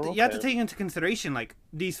you have to take into consideration like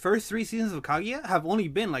these first 3 seasons of Kaguya have only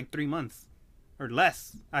been like 3 months, or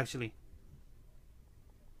less actually.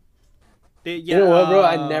 You know what, bro?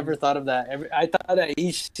 I never thought of that. I thought that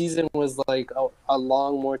each season was like a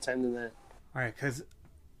long more time than that. All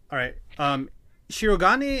right.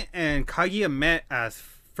 Shirogane and Kaguya met as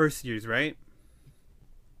first years, right?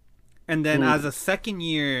 And then as a second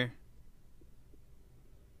year.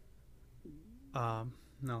 No,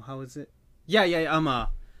 how is it? Yeah.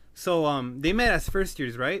 So they met as first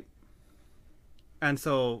years, right? And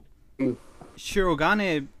so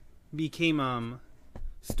Shirogane became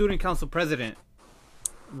student council president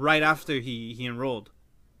right after he enrolled,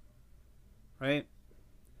 right?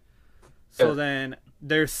 So Yeah. then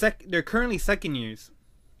they're currently second years.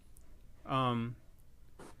 Now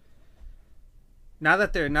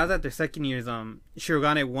that they're second years,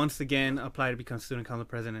 Shirogane once again applied to become student council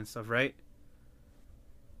president and stuff, right?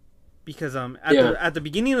 Because at the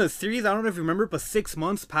beginning of the series, I don't know if you remember, but 6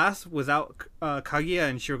 months passed without Kaguya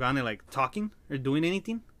and Shirogane like talking or doing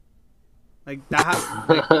anything. Like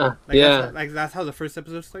that. Yeah. That's how the first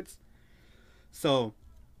episode starts. So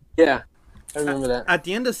Yeah, I remember that. at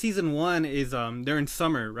the end of season 1 is they're in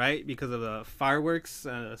summer, right? Because of the fireworks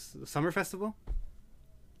summer festival.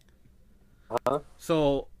 Uh-huh.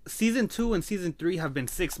 So season 2 and season 3 have been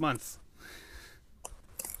 6 months.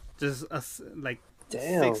 Just like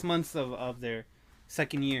Damn. 6 months of their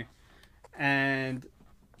second year, and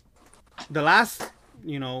the last,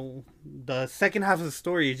 the second half of the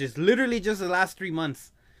story is just literally just the last 3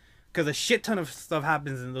 months, because a shit ton of stuff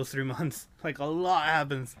happens in those 3 months. Like a lot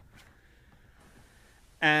happens,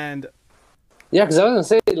 and Yeah, because I was gonna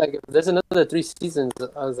say like if there's another 3 seasons,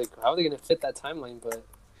 I was like, how are they gonna fit that timeline? But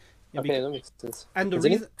okay, that makes sense. and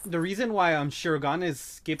the reason why Shirogane is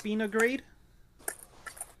skipping a grade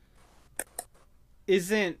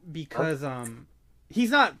isn't because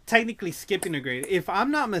he's not technically skipping a grade. If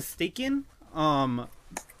I'm not mistaken,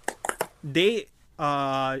 they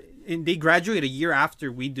graduate a year after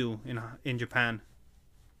we do in Japan.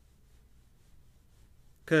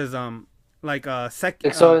 Cause So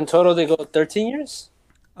in total they go 13 years.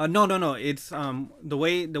 no. It's the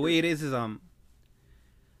way it is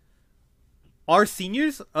our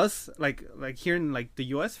seniors, us like here in like the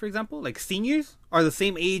US, for example, like seniors are the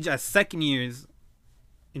same age as second years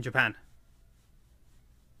in Japan.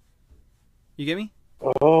 You get me?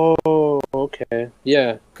 Oh, okay.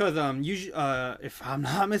 Yeah. Cause usually, if I'm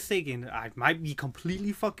not mistaken, I might be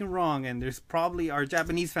completely fucking wrong, and there's probably our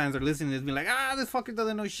Japanese fans are listening to this, being like, this fucker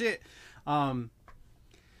doesn't know shit. Yeah,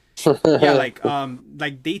 like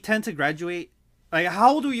they tend to graduate. Like,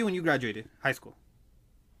 how old were you when you graduated high school?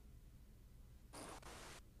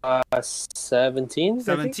 17.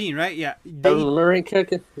 17, right? Yeah. I remember right,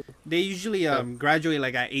 correctly. They usually graduate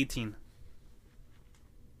like at 18.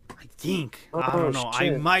 I think. I Oh don't know. I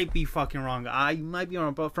shit. might be fucking wrong. I might be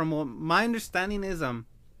wrong, but from what my understanding is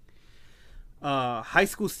high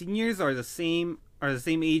school seniors are the same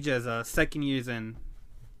age as second years in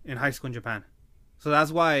high school in Japan. So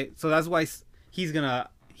that's why he's going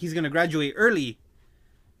to graduate early.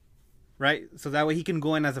 Right? So that way he can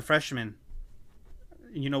go in as a freshman.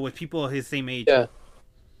 You know, with people his same age. Yeah.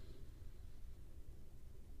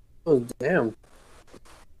 Oh damn.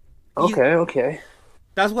 Okay.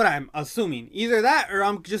 That's what I'm assuming. Either that or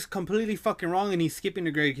I'm just completely fucking wrong and he's skipping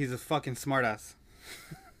the grade because he's a fucking smartass.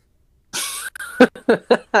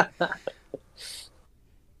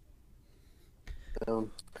 I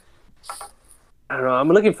don't know. I'm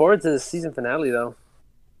looking forward to the season finale though.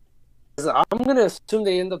 'Cause I'm gonna assume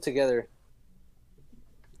they end up together.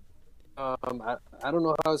 I don't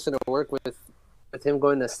know how it's gonna work with him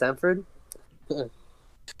going to Stanford, but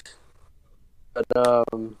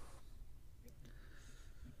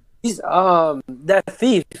he's that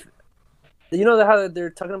thief. You know how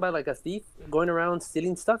they're talking about like a thief going around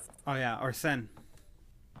stealing stuff? Oh yeah, Arsene.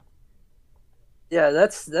 Yeah,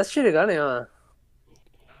 that's Shirogane, huh?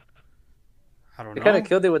 I don't They know. kind of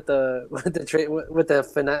killed it with the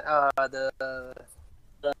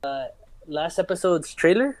last episode's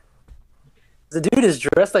trailer. The dude is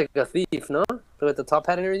dressed like a thief, no? With the top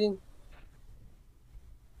hat and everything.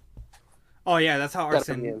 Oh yeah, that's how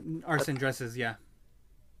Gotta be him. Arsene dresses. Yeah.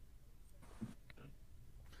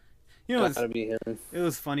 You know, Gotta be him. it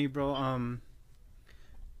was funny, bro.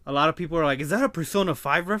 A lot of people are like, "Is that a Persona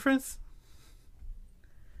 5 reference?"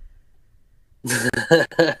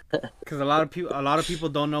 Because a lot of people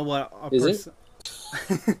don't know what Is it?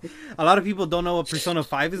 a lot of people don't know what Persona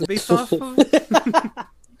 5 is based off of.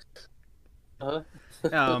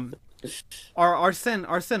 Our Arsene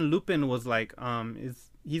Lupin was like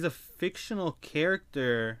he's a fictional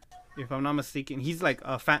character, if I'm not mistaken. He's like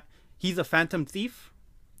he's a phantom thief,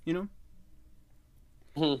 you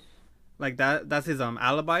know? Like that's his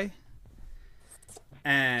alibi.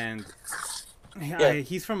 And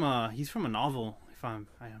he's from a novel, if I'm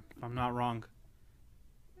not wrong.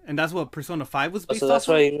 And that's what Persona 5 was based So off that's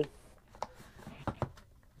of. why.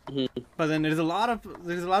 But then there's a lot of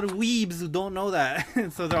weebs who don't know that,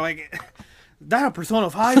 so they're like, "That a Persona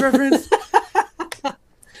 5 reference?"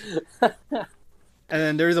 And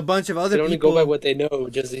then there's a bunch of other They only people. go by what they know,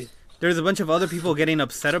 Jizzy. There's a bunch of other people getting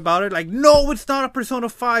upset about it, like, "No, it's not a Persona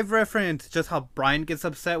 5 reference." Just how Brian gets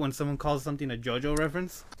upset when someone calls something a JoJo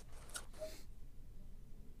reference.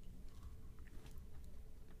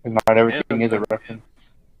 Not everything is a reference.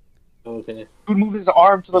 Okay. Dude moved his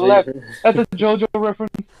arm to the left. That's a JoJo reference.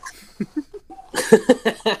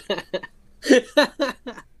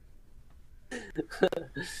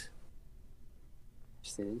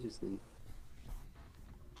 Interesting.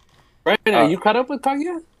 Brian, are you caught up with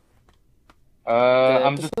Kaguya?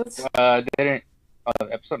 I'm episodes? just didn't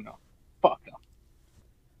episode no. Fuck no.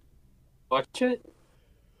 Watch it?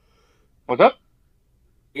 What's up?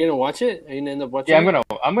 You gonna watch it? Are you gonna end up watching Yeah, it?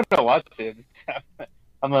 I'm gonna watch it.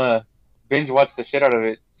 I'm gonna binge watch the shit out of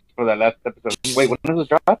it for that last episode. Wait, when does it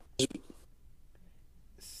drop?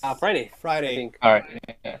 Friday. I Friday. think. All right,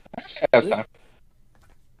 yeah. That's time.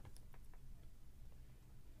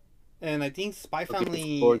 And I think Spy Looking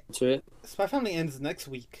Family forward to it. ends next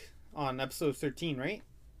week on episode 13, right?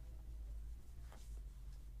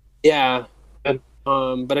 Yeah. Good.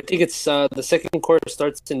 But I think it's the second quarter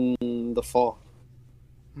starts in the fall.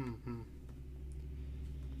 Mm-hmm.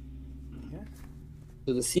 Yeah.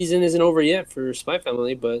 So the season isn't over yet for Spy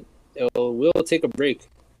Family, but we'll take a break.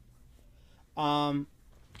 So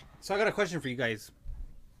I got a question for you guys.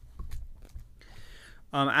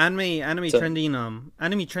 Anime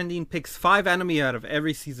trending picks 5 anime out of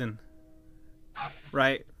every season,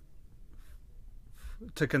 right?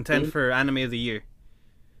 To contend for anime of the year.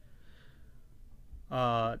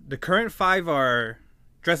 The current 5 are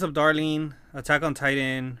Dress Up Darling, Attack on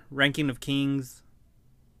Titan, Ranking of Kings,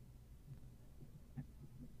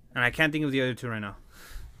 and I can't think of the other 2 right now.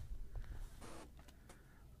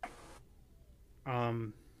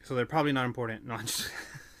 So they're probably not important. No, I'm just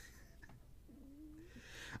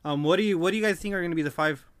what do you guys think are going to be the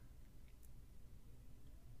 5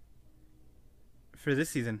 for this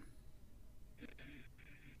season?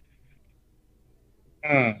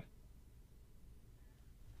 I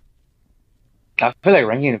feel like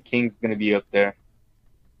Ranking of Kings is gonna be up there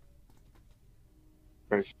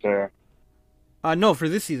for sure. No, for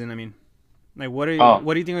this season, I mean. Like, what do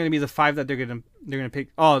Oh. you think are gonna be the 5 that they're gonna pick?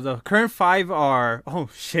 Oh, the current 5 are, oh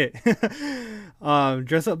shit,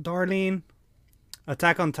 Dress Up Darling,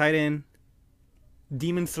 Attack on Titan,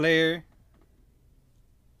 Demon Slayer,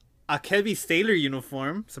 a Kebi Sailor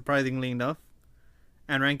uniform, surprisingly enough,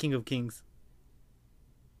 and Ranking of Kings.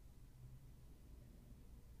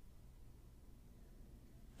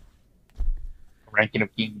 Ranking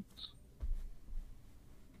of Kings.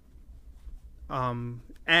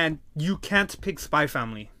 And you can't pick Spy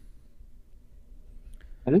Family.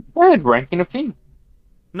 I just said Ranking of Kings.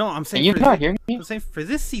 No, I'm And saying you're for not hearing me? I'm saying for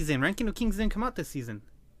this season. Ranking of Kings didn't come out this season.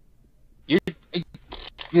 Why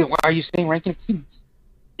are you saying Ranking of Kings?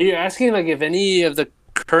 You're asking like if any of the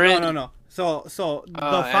current No. So the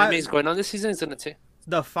animes 5 going on this season is gonna take.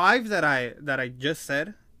 the 5 that I just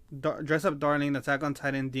said, Dress Up Darling, Attack on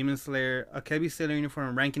Titan, Demon Slayer, Akebi Sailor uniform,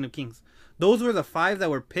 and Ranking of Kings. Those were the 5 that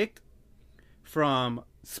were picked from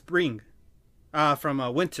spring,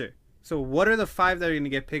 from winter. So what are the 5 that are going to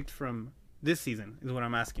get picked from this season is what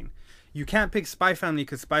I'm asking. You can't pick Spy Family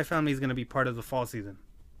because Spy Family is going to be part of the fall season.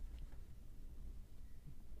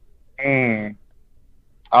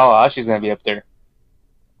 Oh, Ashi's gonna be up there.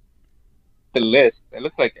 The list. It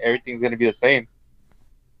looks like everything's gonna be the same.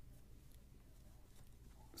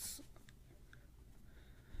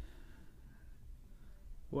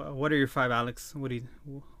 What are your 5, Alex? What do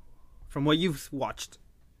you, from what you've watched?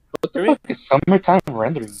 What the fuck is summertime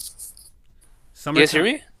rendering? Summertime. You guys hear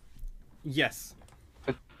me? Yes.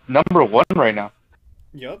 Number 1 right now.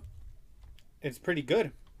 Yep. It's pretty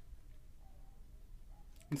good.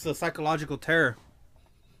 It's a psychological terror.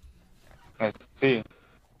 Let's see.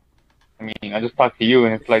 I mean, I just talked to you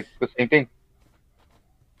and it's like the same thing.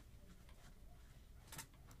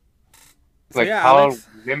 So Like, yeah, how Alex.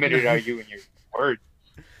 limited are you in your words?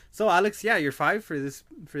 So Alex, yeah, you're 5 for this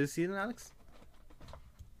season, Alex.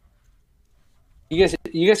 You guys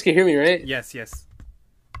can hear me, right? Yes.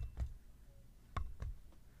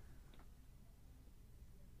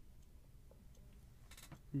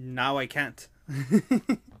 Now I can't.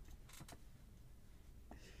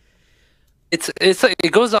 It's like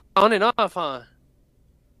it goes on and off, huh?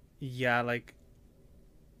 Yeah, like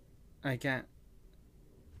I can't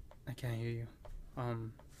hear you. Alright,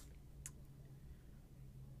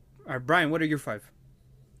 Brian, what are your 5?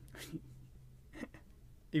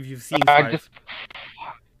 If you've seen 5.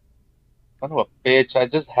 Son of a bitch, I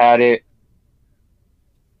just had it.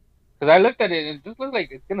 Because I looked at it and it just looks like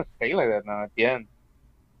it's gonna stay like that now at the end.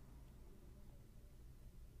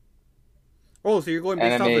 Oh, so you're going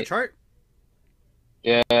based off the chart?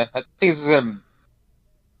 Yeah, I think it's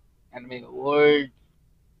anime awards.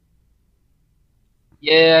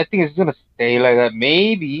 Yeah, I think it's gonna stay like that.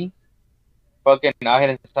 Maybe fucking Ahead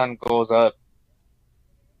and Sun goes up.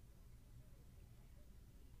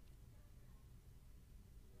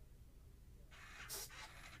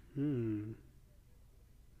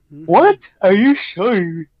 What? Are you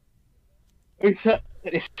sure? Is that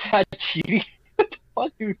cheating? What the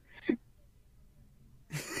fuck, dude?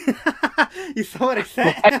 You saw what I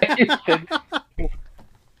said? You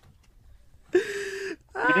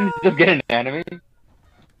didn't just get an anime?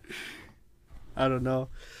 I don't know.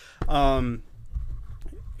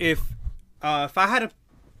 If I had to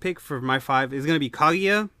pick for my 5, it's gonna be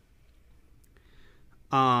Kaguya.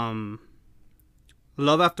 Love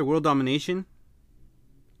After World Domination.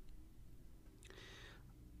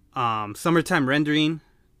 Summertime Rendering,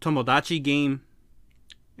 Tomodachi Game,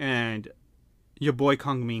 and your boy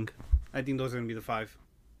Kong Ming. I think those are gonna be the 5.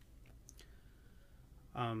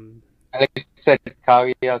 I said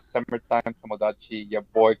Kaguya, Summertime, Tomodachi, your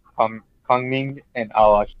boy Kong Ming, and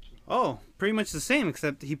Awashi. Oh, pretty much the same,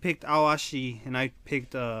 except he picked Awashi and I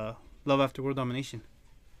picked Love After World Domination.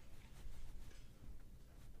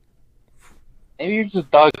 Maybe you're just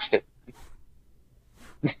dog shit.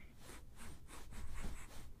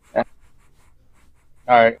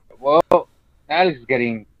 Alright, well, Alex is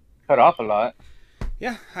getting cut off a lot.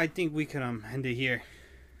 Yeah, I think we could end it here.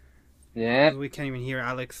 Yeah. 'Cause we can't even hear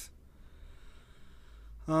Alex.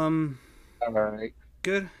 Alright.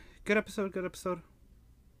 Good episode.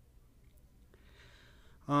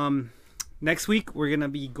 Next week we're gonna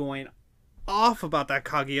be going off about that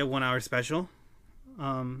Kaguya 1 hour special.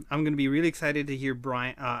 I'm gonna be really excited to hear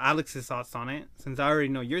Alex's thoughts on it, since I already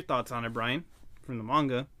know your thoughts on it, Brian, from the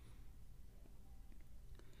manga.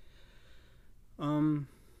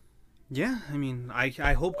 Yeah, I mean,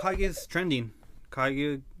 I hope Kaguya's trending.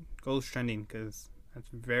 Kaguya goes trending, because that's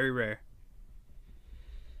very rare.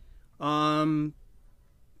 Oh,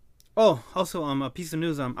 also, a piece of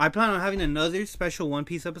news. I plan on having another special One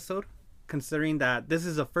Piece episode, considering that this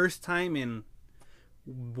is the first time in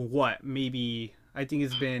what, maybe, I think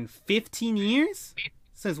it's been 15 years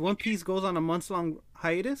since One Piece goes on a months-long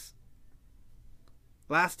hiatus.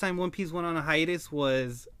 Last time One Piece went on a hiatus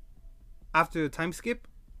was after the time skip,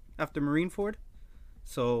 after Marineford.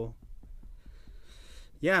 So,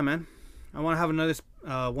 yeah, man. I want to have another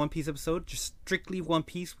One Piece episode, just strictly One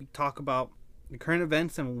Piece. We talk about the current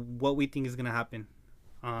events and what we think is going to happen.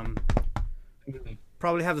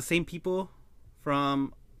 Probably have the same people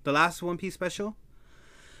from the last One Piece special.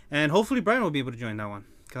 And hopefully Brian will be able to join that one,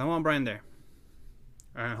 because I want Brian there.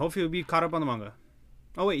 And hopefully he'll be caught up on the manga.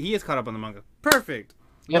 Oh, wait, he is caught up on the manga. Perfect.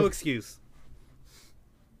 No excuse.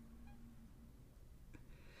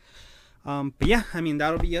 But yeah, I mean,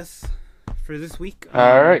 that'll be us for this week.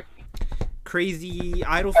 All right. Crazy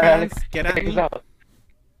Idol fans, get at me.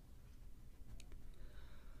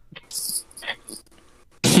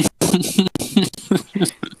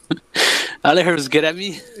 All I heard was "get at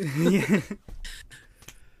me." Yeah.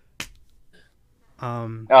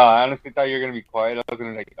 Oh, I honestly thought you were gonna be quiet. I was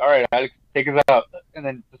gonna be like, all right, Alex, take us out, and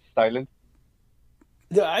then just silence.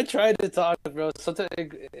 Yeah, I tried to talk, bro. Sometimes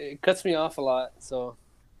it cuts me off a lot. So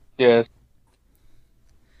Yes.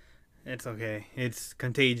 It's okay. It's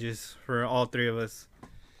contagious for all three of us.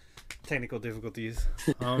 Technical difficulties.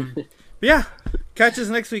 But yeah, catch us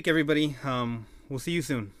next week, everybody. We'll see you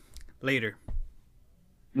soon. Later.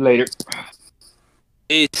 Later.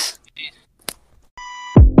 peace.